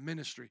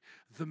ministry,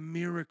 the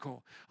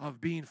miracle of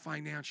being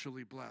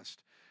financially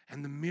blessed,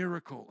 and the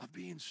miracle of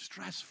being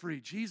stress-free.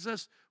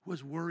 Jesus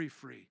was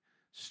worry-free,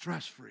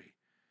 stress-free.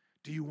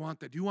 Do you want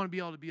that? Do you want to be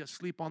able to be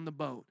asleep on the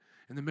boat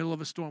in the middle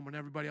of a storm when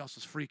everybody else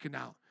is freaking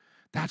out?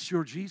 That's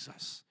your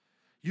Jesus.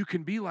 You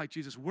can be like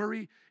Jesus.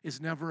 Worry is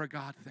never a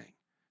God thing.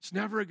 It's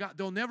never a God.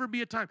 There'll never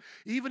be a time,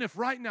 even if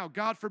right now,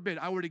 God forbid,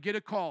 I were to get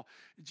a call,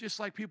 just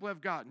like people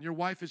have gotten. Your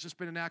wife has just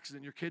been in an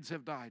accident. Your kids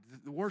have died.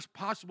 The worst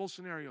possible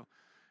scenario.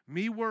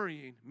 Me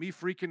worrying, me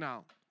freaking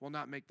out will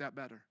not make that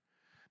better.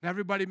 Now,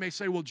 everybody may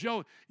say, well,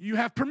 Joe, you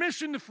have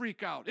permission to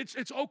freak out.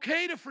 It's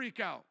okay to freak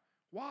out.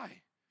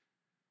 Why?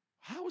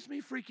 How is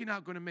me freaking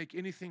out going to make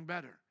anything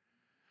better?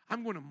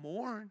 I'm going to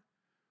mourn.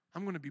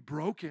 I'm going to be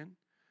broken.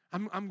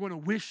 I'm going to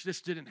wish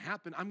this didn't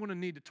happen. I'm going to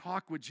need to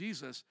talk with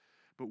Jesus.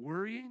 But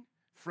worrying,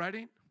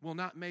 fretting will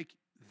not make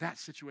that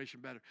situation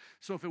better.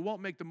 So if it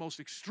won't make the most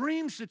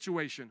extreme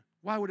situation,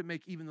 why would it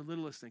make even the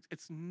littlest things?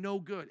 It's no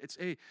good.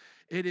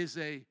 It is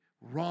a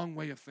wrong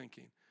way of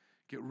thinking.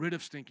 Get rid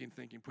of stinking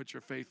thinking. Put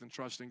your faith and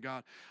trust in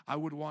God. I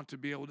would want to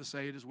be able to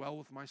say it as well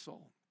with my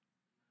soul.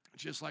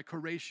 Just like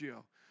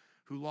Horatio,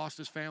 who lost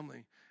his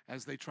family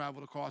as they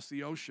traveled across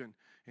the ocean.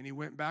 And he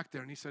went back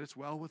there and he said, it's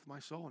well with my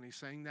soul. And he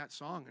sang that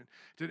song. And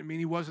didn't mean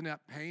he wasn't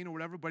at pain or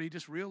whatever, but he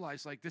just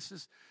realized, like, this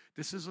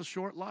is a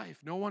short life.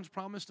 No one's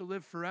promised to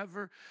live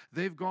forever.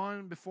 They've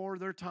gone before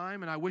their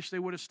time, and I wish they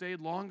would have stayed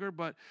longer.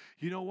 But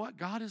you know what?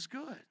 God is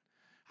good.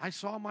 I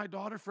saw my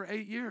daughter for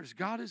 8 years.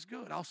 God is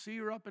good. I'll see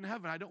her up in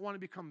heaven. I don't want to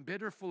become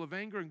bitter, full of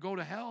anger, and go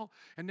to hell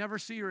and never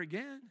see her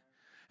again.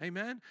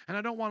 Amen? And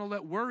I don't want to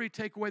let worry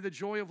take away the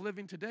joy of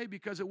living today,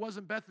 because it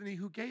wasn't Bethany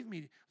who gave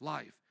me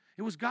life.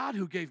 It was God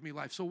who gave me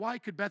life. So why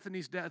could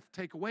Bethany's death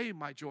take away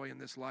my joy in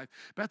this life?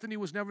 Bethany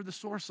was never the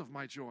source of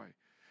my joy.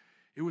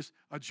 It was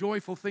a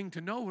joyful thing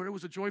to know her. It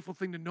was a joyful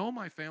thing to know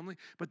my family,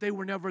 but they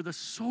were never the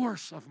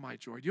source of my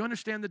joy. Do you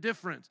understand the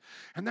difference?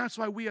 And that's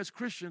why we as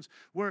Christians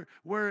were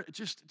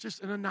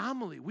just an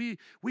anomaly. We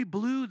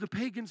blew the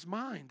pagans'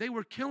 mind. They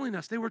were killing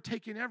us. They were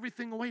taking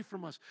everything away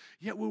from us.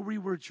 Yet we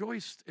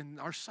rejoiced in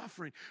our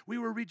suffering. We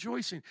were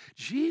rejoicing.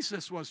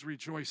 Jesus was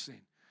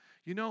rejoicing.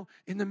 You know,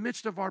 in the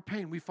midst of our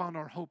pain, we found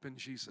our hope in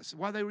Jesus.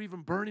 While they were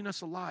even burning us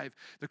alive,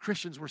 the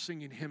Christians were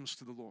singing hymns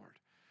to the Lord.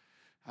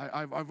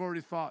 I've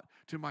already thought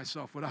to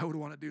myself what I would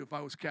want to do if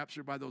I was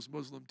captured by those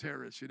Muslim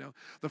terrorists, you know.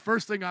 The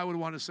first thing I would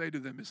want to say to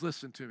them is,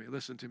 listen to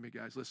me,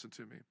 guys, listen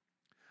to me.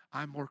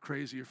 I'm more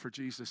crazier for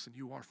Jesus than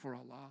you are for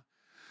Allah.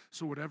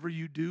 So whatever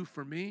you do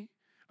for me,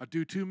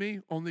 do to me,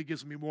 only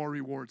gives me more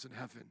rewards in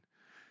heaven.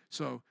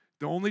 So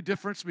the only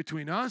difference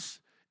between us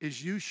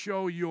is you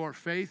show your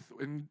faith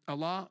in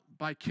Allah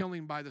by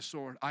killing by the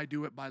sword. I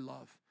do it by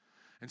love.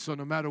 And so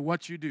no matter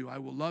what you do, I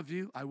will love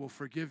you, I will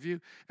forgive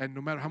you, and no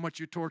matter how much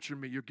you torture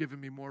me, you're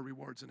giving me more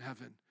rewards in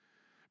heaven.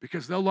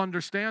 Because they'll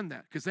understand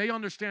that. Because they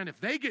understand if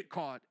they get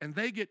caught and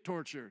they get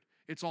tortured,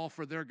 It's all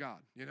for their God,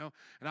 you know?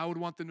 And I would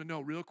want them to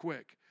know real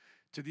quick,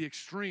 to the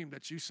extreme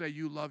that you say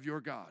you love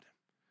your God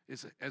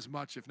is as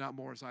much, if not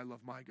more, as I love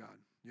my God,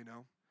 you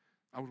know?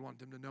 I would want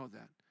them to know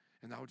that.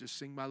 And I would just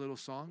sing my little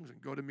songs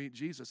and go to meet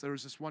Jesus. There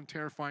was this one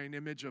terrifying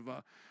image of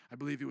I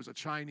believe he was a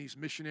Chinese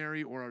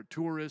missionary or a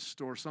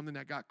tourist or something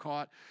that got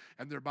caught,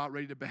 and they're about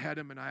ready to behead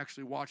him, and I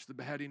actually watched the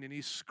beheading, and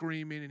he's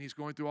screaming, and he's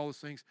going through all those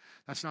things.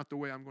 That's not the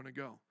way I'm going to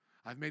go.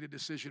 I've made a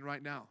decision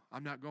right now.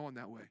 I'm not going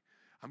that way.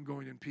 I'm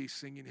going in peace,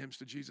 singing hymns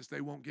to Jesus.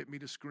 They won't get me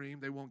to scream.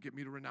 They won't get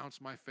me to renounce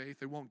my faith.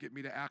 They won't get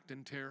me to act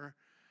in terror.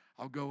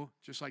 I'll go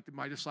just like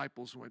my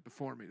disciples went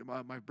before me,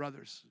 my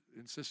brothers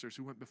and sisters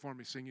who went before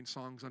me, singing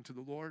songs unto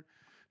the Lord.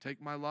 Take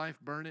my life,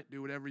 burn it,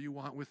 do whatever you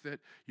want with it.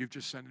 You've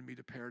just sent me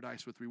to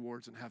paradise with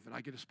rewards in heaven.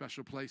 I get a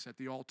special place at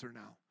the altar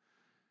now.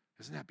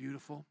 Isn't that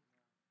beautiful?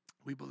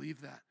 We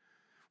believe that.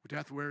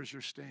 Death, where is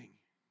your sting?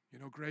 You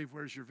know, grave,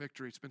 where's your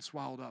victory? It's been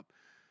swallowed up.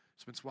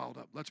 It's been swallowed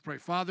up. Let's pray.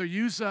 Father,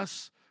 use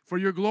us for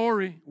your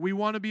glory. We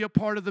want to be a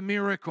part of the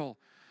miracle.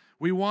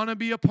 We want to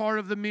be a part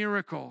of the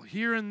miracle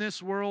here in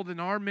this world,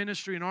 in our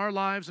ministry, in our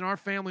lives, in our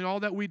family,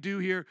 all that we do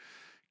here.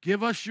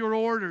 Give us your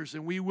orders,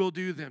 and we will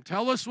do them.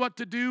 Tell us what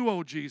to do,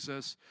 O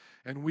Jesus,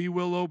 and we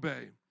will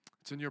obey.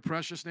 It's in your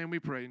precious name we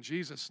pray, in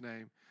Jesus'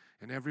 name.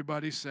 And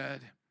everybody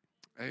said,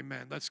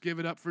 amen. Let's give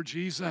it up for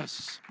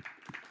Jesus.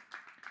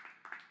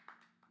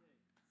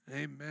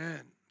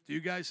 Amen. Do you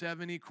guys have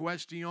any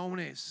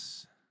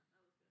questiones?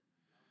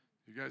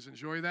 You guys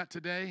enjoy that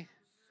today?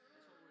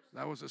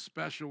 That was a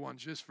special one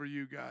just for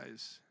you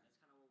guys.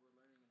 That's kind of what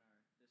we're learning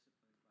in our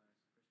discipline class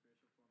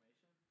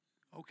for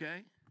spiritual formation.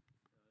 Okay.